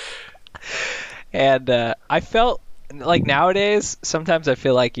 And I felt like nowadays sometimes I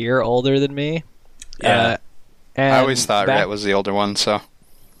feel like you're older than me. Yeah. I always thought Rhett was the older one, so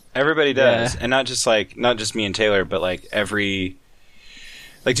everybody does. And not just me and Taylor, but like dude,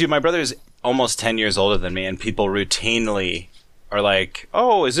 my brother's almost 10 years older than me, and people routinely are like,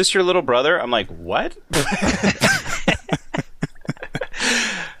 "Oh, is this your little brother?" I'm like, "What?"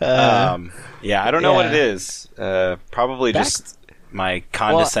 Yeah, I don't know what it is. Probably just my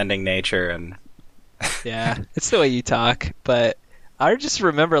condescending nature and yeah, it's the way you talk. But I just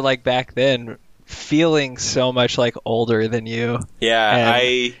remember like back then feeling so much like older than you. Yeah,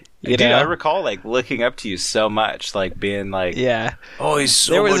 and, I recall like looking up to you so much, like being like, yeah, "Oh, he's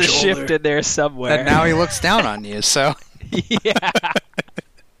so there was much a older." shift in there somewhere. and now he looks down on you. So Yeah.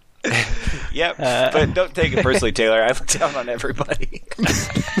 Yep, but don't take it personally, Taylor. I look down on everybody.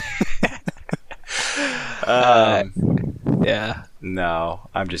 Yeah. No,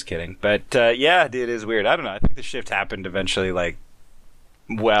 I'm just kidding. But yeah, dude, it is weird. I don't know. I think the shift happened eventually. Like,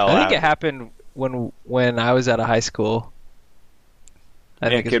 I think it happened when I was out of high school. I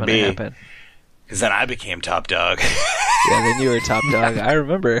think it's when it happened. Because then I became top dog. Yeah, then you were top dog. I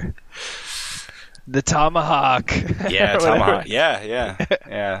remember. The Tomahawk. Yeah, Tomahawk. Yeah.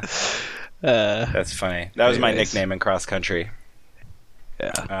 That's funny. That was my nickname in cross country.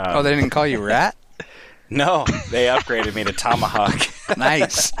 Yeah. they didn't call you Rat? No, they upgraded me to Tomahawk.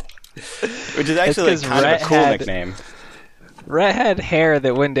 Nice. Which is actually like kind of a cool nickname. Rhett had hair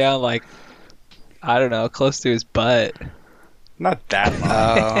that went down like, I don't know, close to his butt. Not that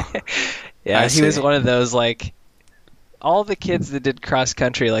long. Yeah, I he was see. one of those like, all the kids that did cross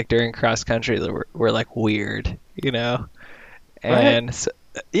country, like during cross country, were like weird, you know? And so,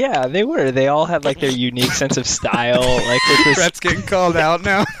 yeah, they were. They all had like their unique sense of style. Like with this... Rhett's getting called out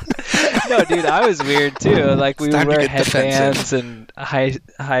now. No, dude, I was weird too. Like we would time to wear get headbands and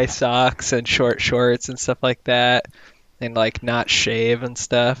high socks and short shorts and stuff like that, and like not shave and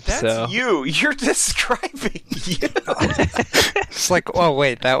stuff. That's you. You're describing you. It's like, oh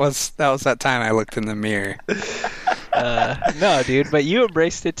wait, that was that time I looked in the mirror. No, dude, but you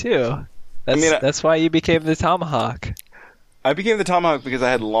embraced it too. That's why you became the Tomahawk. I became the Tomahawk because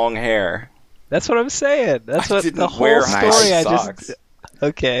I had long hair. That's what I'm saying. That's I what didn't the whole wear story high I socks. just.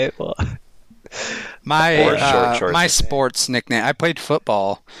 Okay, well, Or My short my shorts. sports nickname. I played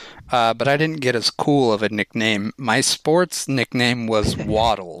football, but I didn't get as cool of a nickname. My sports nickname was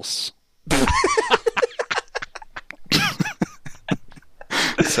Waddles.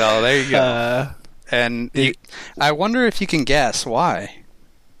 So there you go. And I wonder if you can guess why.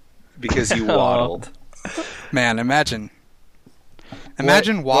 Because you waddled. Man, imagine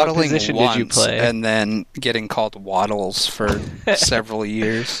what waddling position once did you play? and then getting called Waddles for several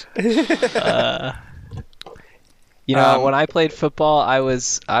years. You know, when I played football, I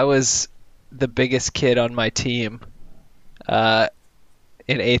was the biggest kid on my team in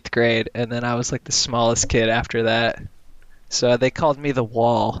 8th grade, and then I was like the smallest kid after that. So they called me the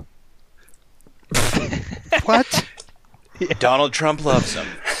Wall. What? Donald Trump loves him.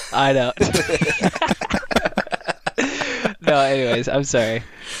 I know. No, anyways, I'm sorry.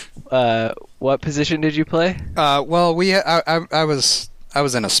 What position did you play? Well, I was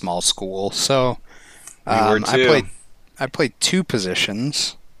in a small school, so We were too. I played two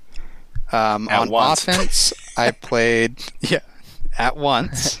positions. At On once. offense, I played at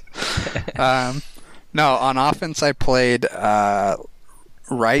once. No, on offense, I played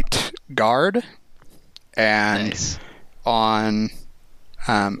right guard, and Nice. on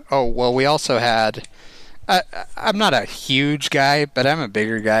we also had. I'm not a huge guy, but I'm a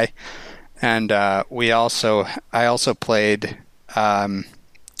bigger guy, and I also played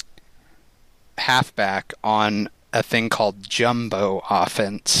halfback on a thing called jumbo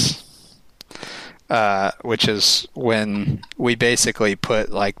offense, which is when we basically put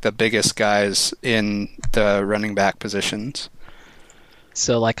like the biggest guys in the running back positions.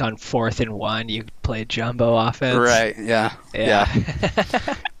 So, like on 4th and 1, you played jumbo offense. Right? Yeah. Yeah.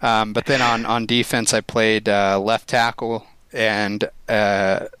 But then on defense, I played left tackle and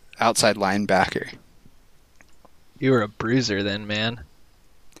outside linebacker. You were a bruiser then, man.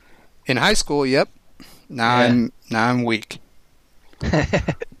 In high school, yep. Now I'm weak.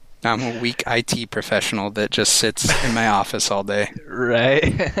 I'm a weak IT professional that just sits in my office all day.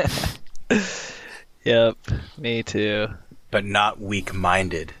 Right? Yep. Me too. But not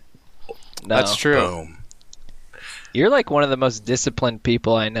weak-minded. No. That's true. Boom. You're like one of the most disciplined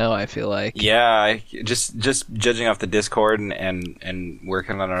people I know, I feel like. Yeah, just judging off the Discord and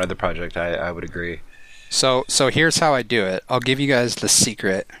working on our other project, I would agree. So here's how I do it. I'll give you guys the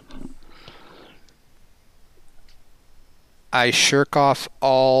secret. I shirk off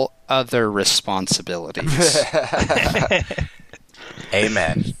all other responsibilities.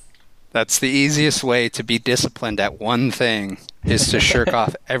 Amen. That's the easiest way to be disciplined at one thing, is to shirk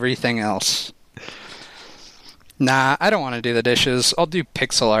off everything else. Nah, I don't want to do the dishes. I'll do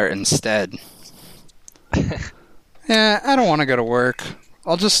pixel art instead. Yeah, I don't want to go to work.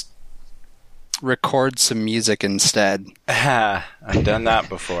 I'll just record some music instead. I've done that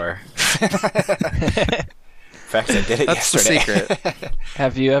before. In fact, I did it That's the yesterday. secret.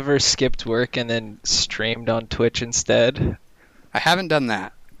 Have you ever skipped work and then streamed on Twitch instead? I haven't done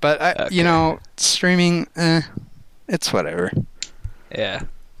that. But, Okay. streaming, it's whatever. Yeah.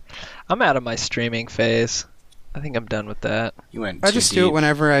 I'm out of my streaming phase. I think I'm done with that. You went I too just do it deep.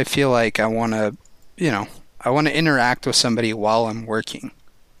 whenever I feel like I want to, interact with somebody while I'm working.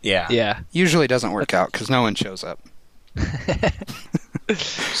 Yeah. Yeah. Usually doesn't work out because no one shows up.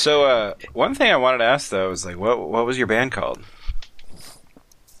 So, one thing I wanted to ask though was like, what was your band called?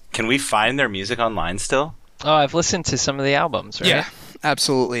 Can we find their music online still? Oh, I've listened to some of the albums, right? Yeah,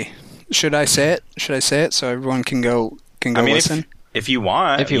 absolutely. Should I say it? Should I say it so everyone can go I mean, listen? if you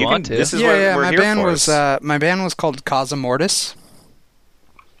want, If you want to. This is what we're my here band for. was called Causa Mortis.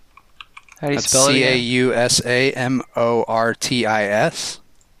 How do you That's spell it again? CAUSAMORTIS.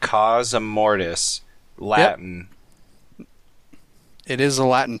 Causa Mortis, Latin. It is a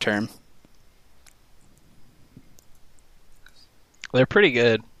Latin term. They're pretty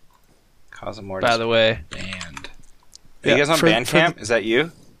good, Causa Mortis by the way. band. Are Yeah, you guys on for Bandcamp? Is that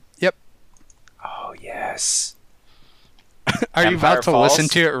you? Yep. Oh yes. Are you Empire about to Falls? listen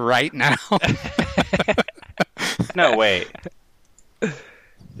to it right now? No, wait.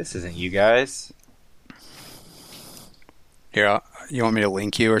 This isn't you guys. Here, you want me to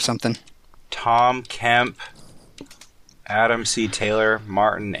link you or something? Tom Kemp, Adam C. Taylor,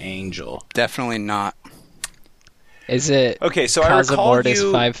 Martin Angel. Definitely not. Is it Okay, so I Causa recall Mortis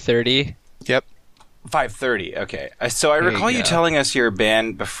you 530? Yep. 5:30. Okay, so I There you recall you go. telling us your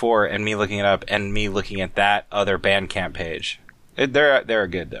band before, and me looking it up, and me looking at that other Bandcamp page. They're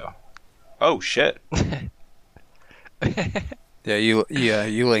good though. Oh shit! Yeah,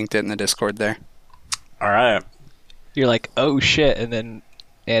 you linked it in the Discord there. All right. You're like, oh shit, and then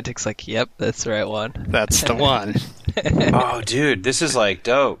Antic's like, yep, that's the right one. That's the one. Oh, dude, this is like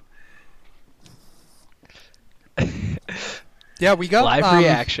dope. Yeah, we got Live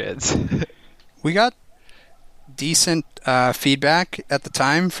reactions. We got decent feedback at the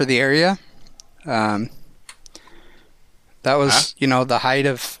time for the area. That was, the height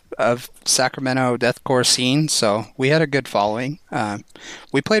of Sacramento deathcore scene, so we had a good following.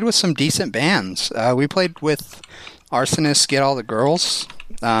 We played with some decent bands. We played with Arsonists Get All the Girls.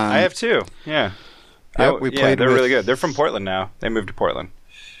 I have two. Yeah. Yep, they're really good. They're from Portland now. They moved to Portland.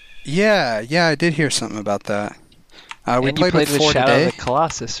 Yeah, I did hear something about that. We and you played with Four Shadow Today. of the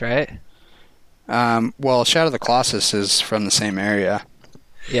Colossus, right? Well, Shadow of the Colossus is from the same area.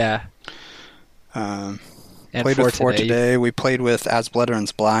 Yeah. And And played with Four Today. We played with As Blood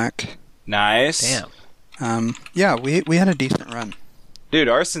Runs Black. Nice. Damn. Yeah, we had a decent run. Dude,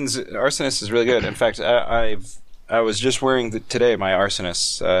 Arsonist is really good. In fact, I was just wearing today my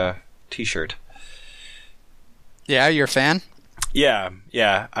Arsonist t-shirt. Yeah, you're a fan? Yeah,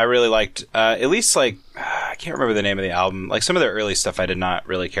 I really liked, at least, like, I can't remember the name of the album. Like, some of their early stuff I did not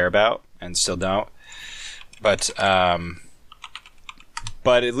really care about, and still don't. But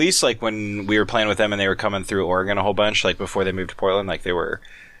at least, like, when we were playing with them and they were coming through Oregon a whole bunch, like, before they moved to Portland, like, they were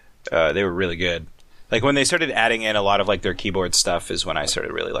really good. Like, when they started adding in a lot of, like, their keyboard stuff is when I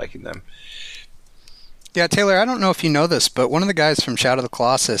started really liking them. Yeah, Taylor, I don't know if you know this, but one of the guys from Shadow of the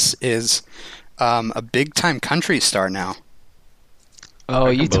Colossus is a big-time country star now. Oh,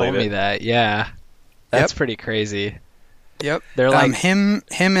 you told believe me it. that. Yeah. That's pretty crazy. Yep. They're like him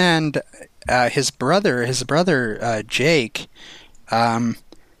and his brother Jake,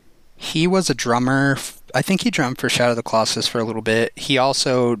 he was a drummer. I think he drummed for Shadow of the Colossus for a little bit. He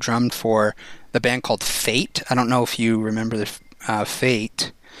also drummed for the band called Fate. I don't know if you remember the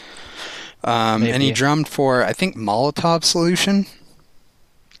Fate. And he drummed for, I think, Molotov Solution.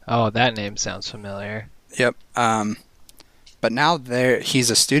 Oh, that name sounds familiar. Yep. But now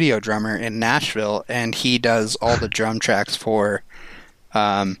he's a studio drummer in Nashville, and he does all the drum tracks for,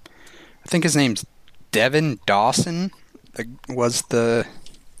 I think his name's Devin Dawson, was the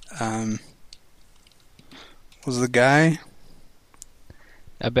guy.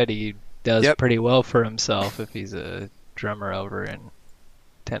 I bet he does Yep. pretty well for himself if he's a drummer over in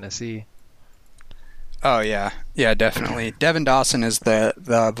Tennessee. Oh, yeah, definitely. Devin Dawson is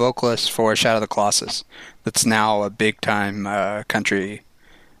the vocalist for Shadow of the Colossus. That's now a big-time country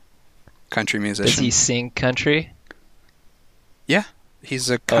musician. Does he sing country? Yeah, he's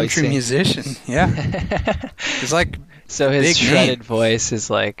a country musician. Yeah, he's like, So his big shredded name. voice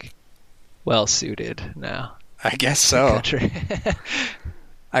is like well suited now. I guess so. Country.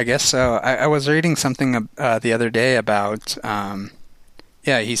 I guess so. I was reading something the other day about,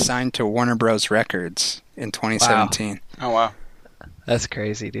 he signed to Warner Bros. Records in 2017. Oh, wow. That's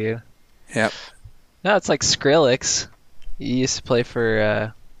crazy, dude. Yep. No, it's like Skrillex. He used to play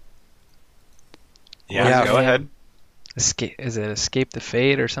for Yeah, go ahead. Escape. Is it Escape the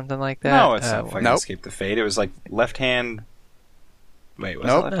Fate or something like that? No, it's not fucking Nope. Escape the Fate. It was like Left Hand... Wait, was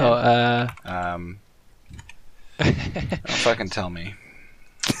Nope. it Left No, Hand? Don't fucking tell me.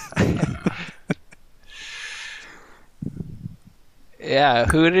 yeah.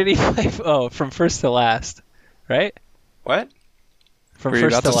 Who did he play? Oh, From First to Last, right? What? From Were you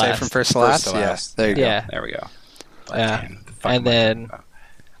First about to say Last. From First to First Last? to Last. Yeah, there you go. Yeah. There we go. Yeah. Left Hand. The fuck And am I then- thinking about?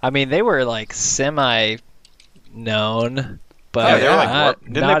 I mean, they were like semi known, but Yeah, they were like not, Warp-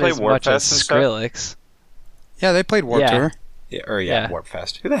 didn't they not play as Warp much as Fest and stuff? Skrillex. Yeah, they played Warped Yeah. Tour. Yeah, Yeah. Warp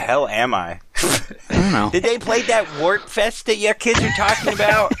Fest. Who the hell am I? I don't know. Did they play that Warp Fest that your kids are talking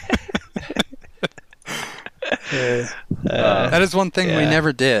about? That is one thing we yeah.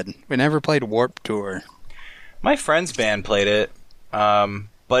 never did. We never played Warped Tour. My friend's band played it,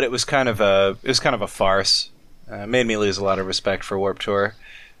 but it was kind of a farce. Made me lose a lot of respect for Warp Tour.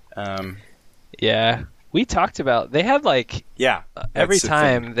 Yeah, we talked about. They had like Yeah, every that's the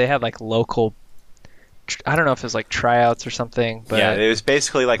time thing. they had like local. I don't know if it was like tryouts or something, but Yeah, it was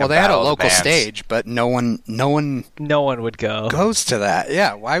basically like Well, a they had a battle of local bands. stage, but no one no one would go. goes to that.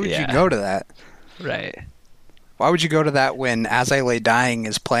 Yeah, why would you Yeah. go to that? Right. Why would you go to that when As I Lay Dying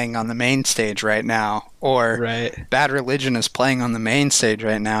is playing on the main stage right now, or Right. Bad Religion is playing on the main stage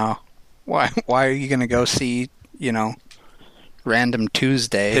right now? Why are you going to go see, Random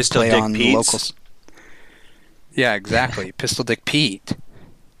Tuesday Pistol play Dick on the Pete's? locals? Yeah, exactly. Pistol Dick Pete.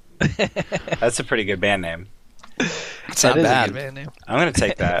 That's a pretty good band name. It's That not is a bad. good band name. I'm gonna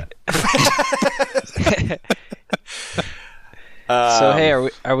take that. So hey,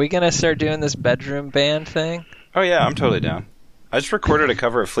 are we gonna start doing this bedroom band thing? Oh yeah, I'm totally down. I just recorded a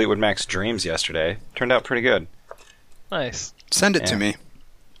cover of Fleetwood Mac's Dreams yesterday. Turned out pretty good. Nice. Send it to me.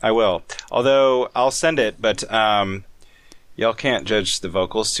 I will. Although I'll send it, but y'all can't judge the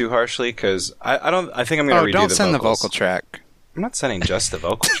vocals too harshly because I think I'm going to redo the vocals. Don't send the vocal track. I'm not sending just the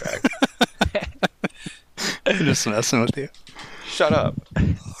vocal track. I'm just messing with you. Shut up.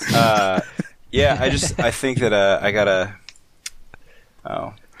 Yeah, I think that I gotta.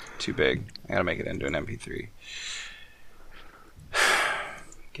 Oh, too big. I gotta make it into an MP3.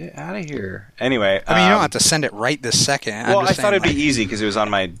 Get out of here. Anyway, I mean, you don't have to send it right this second. Well, I thought it'd be easy because it was on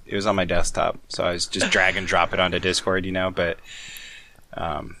my desktop, so I was just drag and drop it onto Discord, But,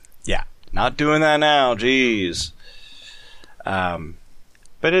 yeah, not doing that now. Jeez.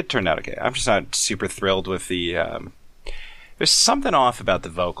 But it turned out okay. I'm just not super thrilled with the. There's something off about the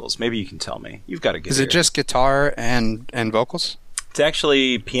vocals. Maybe you can tell me. You've got to get. Is it just guitar and vocals? It's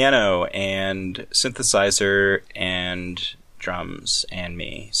actually piano and synthesizer and drums and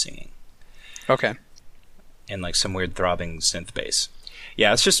me singing. Okay. And like some weird throbbing synth bass.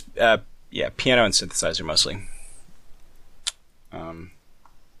 Yeah, it's just piano and synthesizer mostly. We'll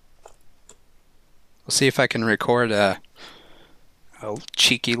see if I can record a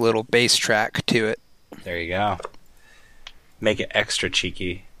cheeky little bass track to it. There you go. Make it extra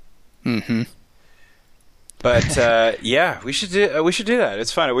cheeky. Mm-hmm. But yeah, we should do that.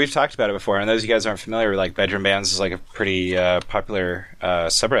 It's fun. We've talked about it before, and those of you guys aren't familiar, like Bedroom Bands is like a pretty popular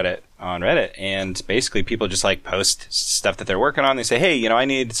subreddit on Reddit, and basically people just like post stuff that they're working on. They say, hey, I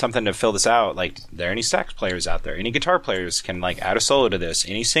need something to fill this out. Like, are there any sax players out there? Any guitar players can like add a solo to this?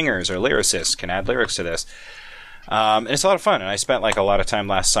 Any singers or lyricists can add lyrics to this? And it's a lot of fun. And I spent like a lot of time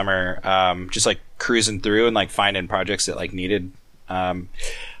last summer just like cruising through and like finding projects that like needed.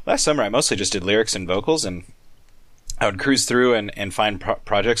 Last summer I mostly just did lyrics and vocals, and I would cruise through and find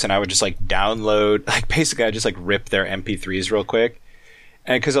projects, and I would just like download, like basically I just like rip their MP3s real quick.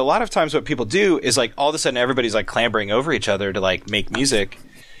 And because a lot of times what people do is like all of a sudden everybody's like clambering over each other to like make music.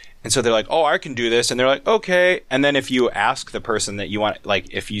 And so they're like, oh, I can do this. And they're like, okay. And then if you ask the person that you want,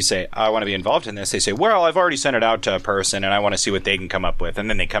 like if you say, I want to be involved in this, they say, well, I've already sent it out to a person and I want to see what they can come up with. And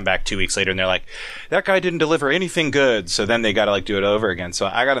then they come back 2 weeks later and they're like, that guy didn't deliver anything good. So then they got to like do it over again. So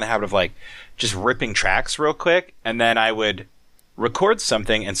I got in the habit of like just ripping tracks real quick. And then I would record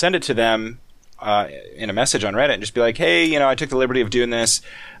something and send it to them in a message on Reddit and just be like, hey, I took the liberty of doing this.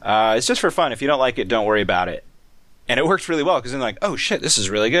 It's just for fun. If you don't like it, don't worry about it. And it worked really well because then like, oh shit, this is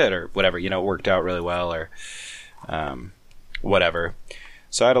really good, or whatever, it worked out really well, or whatever.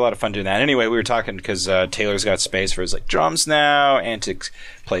 So I had a lot of fun doing that. Anyway, we were talking because Taylor's got space for his like drums now. Antix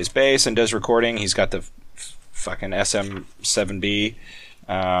plays bass and does recording. He's got the fucking SM7B,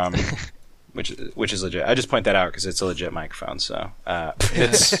 which is legit. I just point that out because it's a legit microphone. So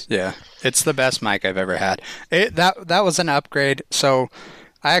it's the best mic I've ever had. That was an upgrade. So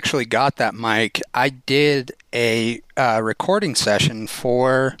I actually got that mic. I did a recording session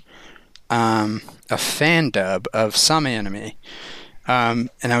for a fan dub of some anime. And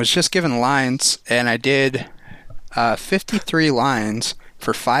I was just given lines, and I did 53 lines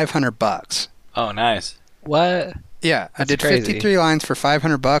for $500. Oh, nice. What? Yeah, I did crazy. 53 lines for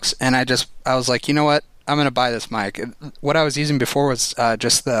 $500, and I was like, you know what? I'm going to buy this mic. What I was using before was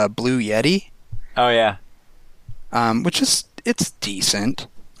just the Blue Yeti. Oh, yeah. Which it's decent.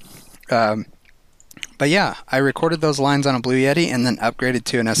 But yeah, I recorded those lines on a Blue Yeti and then upgraded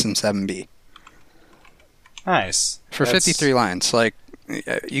to an SM7B. Nice. For 53 lines. Like,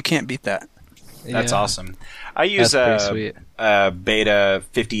 you can't beat that. That's Yeah. awesome. I use That's pretty a Beta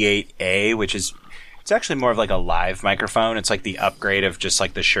 58A, which is, it's actually more of like a live microphone. It's like the upgrade of just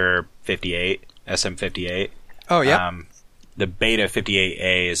like the Shure 58, SM58. Oh, yeah. The Beta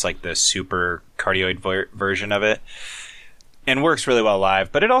 58A is like the super cardioid version of it. And works really well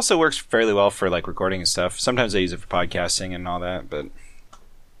live, but it also works fairly well for like recording and stuff. Sometimes I use it for podcasting and all that, but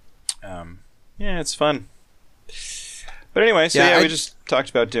yeah, it's fun. But anyway, so we just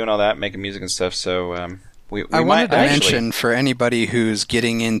talked about doing all that, making music and stuff. So I wanted to mention for anybody who's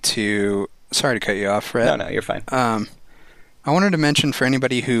getting into. Sorry to cut you off, Fred. No, you're fine. I wanted to mention for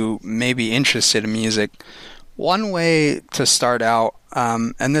anybody who may be interested in music, one way to start out,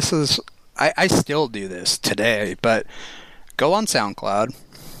 and this is I still do this today, but. Go on SoundCloud,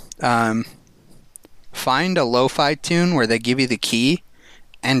 find a lo-fi tune where they give you the key,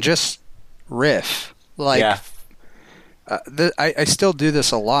 and just riff. Like, I still do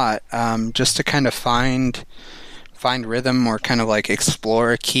this a lot, just to kind of find rhythm or kind of like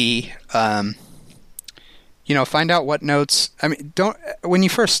explore a key. Find out what notes. I mean, when you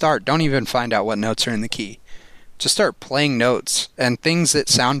first start, don't even find out what notes are in the key. Just start playing notes, and things that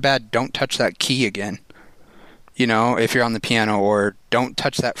sound bad, don't touch that key again. if you're on the piano, or don't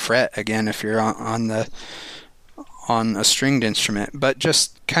touch that fret again if you're on a stringed instrument, but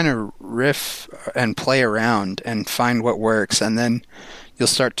just kind of riff and play around and find what works, and then you'll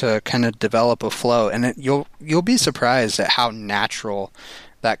start to kind of develop a flow, and you'll be surprised at how natural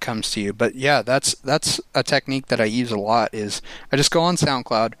that comes to you. But yeah, that's a technique that I use a lot. Is I just go on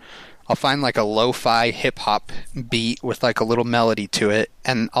SoundCloud, I'll find like a lo-fi hip hop beat with like a little melody to it,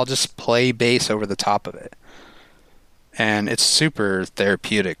 and I'll just play bass over the top of it, and it's super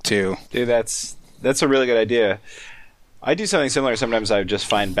therapeutic too. Dude, that's a really good idea. I do something similar. Sometimes I just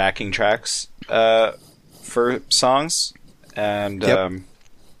find backing tracks for songs, and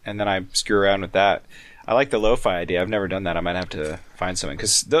and then I screw around with that. I like the lo-fi idea. I've never done that. I might have to find something,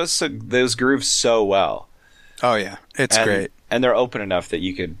 because those groove so well. Oh yeah, it's great, and they're open enough that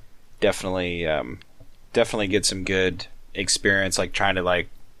you could definitely get some good experience, like trying to like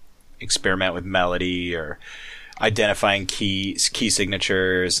experiment with melody or identifying key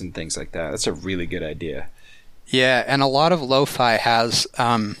signatures and things like that. That's a really good idea. Yeah, and a lot of lo-fi has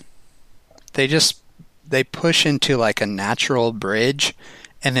they push into like a natural bridge,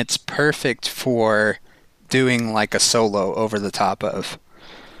 and it's perfect for doing like a solo over the top of.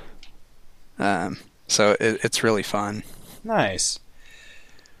 So it's really fun. Nice.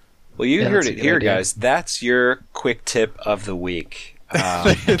 Well, you heard it here, guys. That's your quick tip of the week.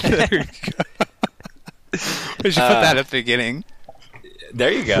 There you go. We should put that at the beginning. There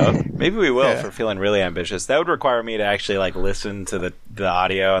you go. Maybe we will for feeling really ambitious. That would require me to actually like listen to the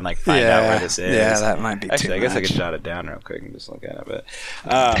audio and like find out where this is. Yeah, that might be actually, too I guess much. I could jot it down real quick and just look at it.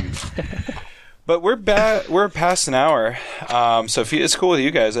 But we're past an hour. So if it's cool with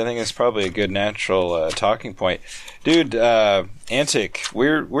you guys, I think it's probably a good natural talking point. Dude, Antic,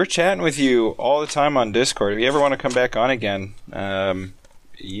 we're chatting with you all the time on Discord. If you ever want to come back on again,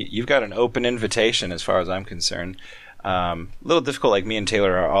 you've got an open invitation as far as I'm concerned. A little difficult, like me and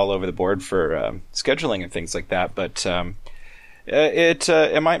Taylor are all over the board for scheduling and things like that, but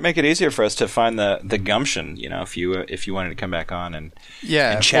it might make it easier for us to find the gumption, if you wanted to come back on and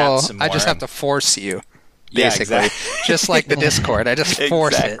chat some more. I just have to force you, basically. Yeah, exactly. Just like the Discord, I just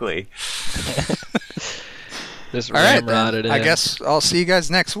force exactly. it. Just all right, ramrod it in. I guess I'll see you guys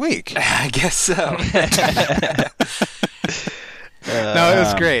next week. I guess so. No, it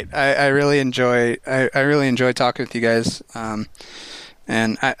was great. I really enjoy talking with you guys,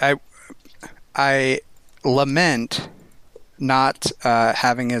 and I lament not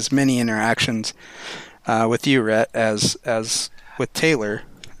having as many interactions with you, Rhett, as with Taylor,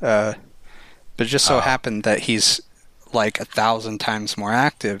 but it just so happened that he's like 1,000 times more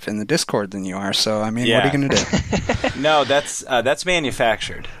active in the Discord than you are. So I mean, what are you going to do? No, that's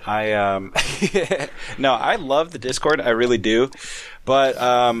manufactured. I love the Discord. I really do. But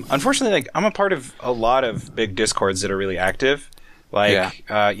unfortunately, like I'm a part of a lot of big Discords that are really active. Like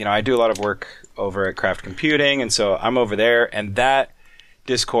I do a lot of work over at Craft Computing, and so I'm over there. And that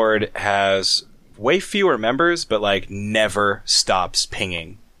Discord has way fewer members, but like never stops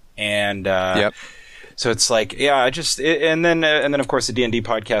pinging. And so it's like, and then of course the D&D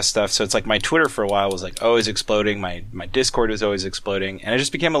podcast stuff. So it's like my Twitter for a while was like always exploding. My Discord was always exploding, and it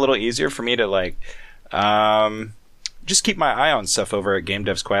just became a little easier for me to like, just keep my eye on stuff over at Game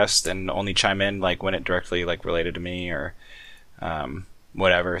Devs Quest and only chime in like when it directly like related to me or,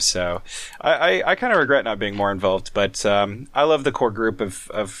 whatever. So I kind of regret not being more involved, but, I love the core group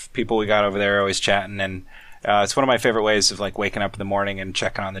of people we got over there always chatting, and, it's one of my favorite ways of like waking up in the morning and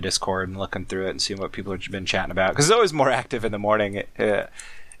checking on the Discord and looking through it and seeing what people have been chatting about. Cause it's always more active in the morning, at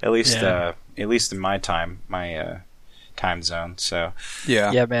least in my time zone. So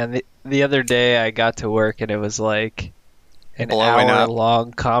yeah, man. The other day I got to work and it was like an Blowing up.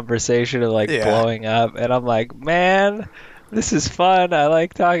 hour-long conversation of like blowing up, and I'm like, man, this is fun. I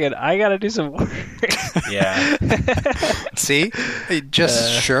like talking. I gotta do some work. Yeah. See,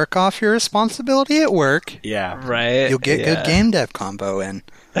 just shirk off your responsibility at work. Yeah. Right. You'll get good game dev combo in.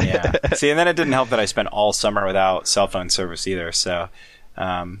 Yeah. See, and then it didn't help that I spent all summer without cell phone service either. So,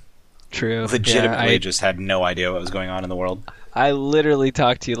 true. Legitimately, just had no idea what was going on in the world. I literally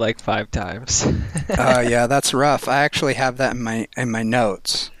talked to you like 5 times. Yeah, that's rough. I actually have that in my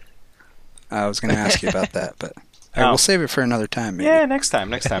notes. I was going to ask you about that, but we'll save it for another time. Maybe. Yeah, next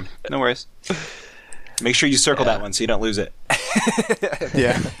time. No worries. Make sure you circle that one so you don't lose it.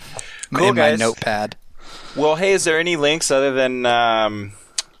 Yeah. Cool, in guys. my notepad. Well, hey, is there any links other than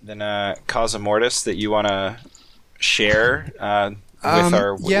Causa Mortis that you want to share with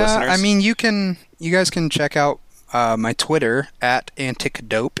our listeners? I mean, you guys can check out my Twitter at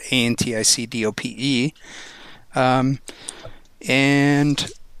Anticdope, ANTICDOPE,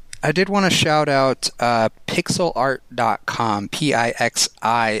 and I did want to shout out pixelart.com,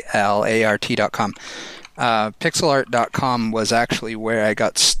 pixilart.com. Pixelart.com was actually where I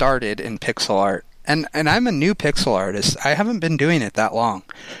got started in pixel art. And I'm a new pixel artist. I haven't been doing it that long.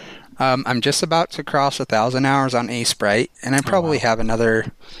 I'm just about to cross 1,000 hours on Aseprite, and I probably have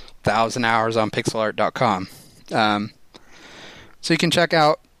another 1,000 hours on pixelart.com. So you can check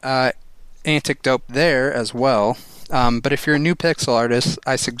out Anticdope there as well. But if you're a new pixel artist,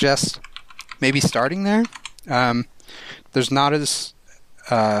 I suggest maybe starting there. There's not as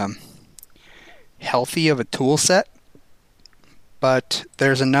healthy of a tool set, but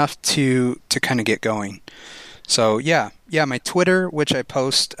there's enough to kind of get going. So yeah, my Twitter, which I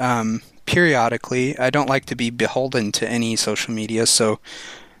post periodically. I don't like to be beholden to any social media, so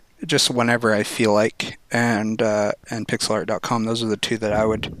just whenever I feel like, and pixelart.com. Those are the two that I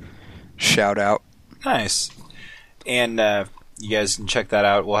would shout out. Nice. And you guys can check that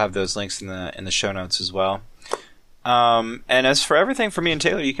out. We'll have those links in the show notes as well. And as for everything for me and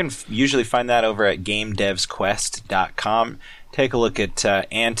Taylor, you can usually find that over at GameDevsQuest.com. Take a look at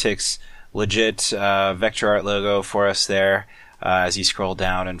Antic's legit vector art logo for us there as you scroll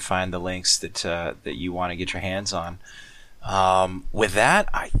down and find the links that you want to get your hands on. With that,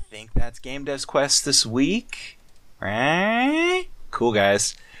 I think that's Game Devs Quest this week. Right? Cool,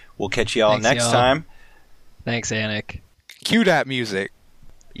 guys. We'll catch you all next time. Thanks, Anik. Cue that music.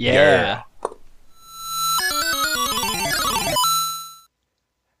 Yeah.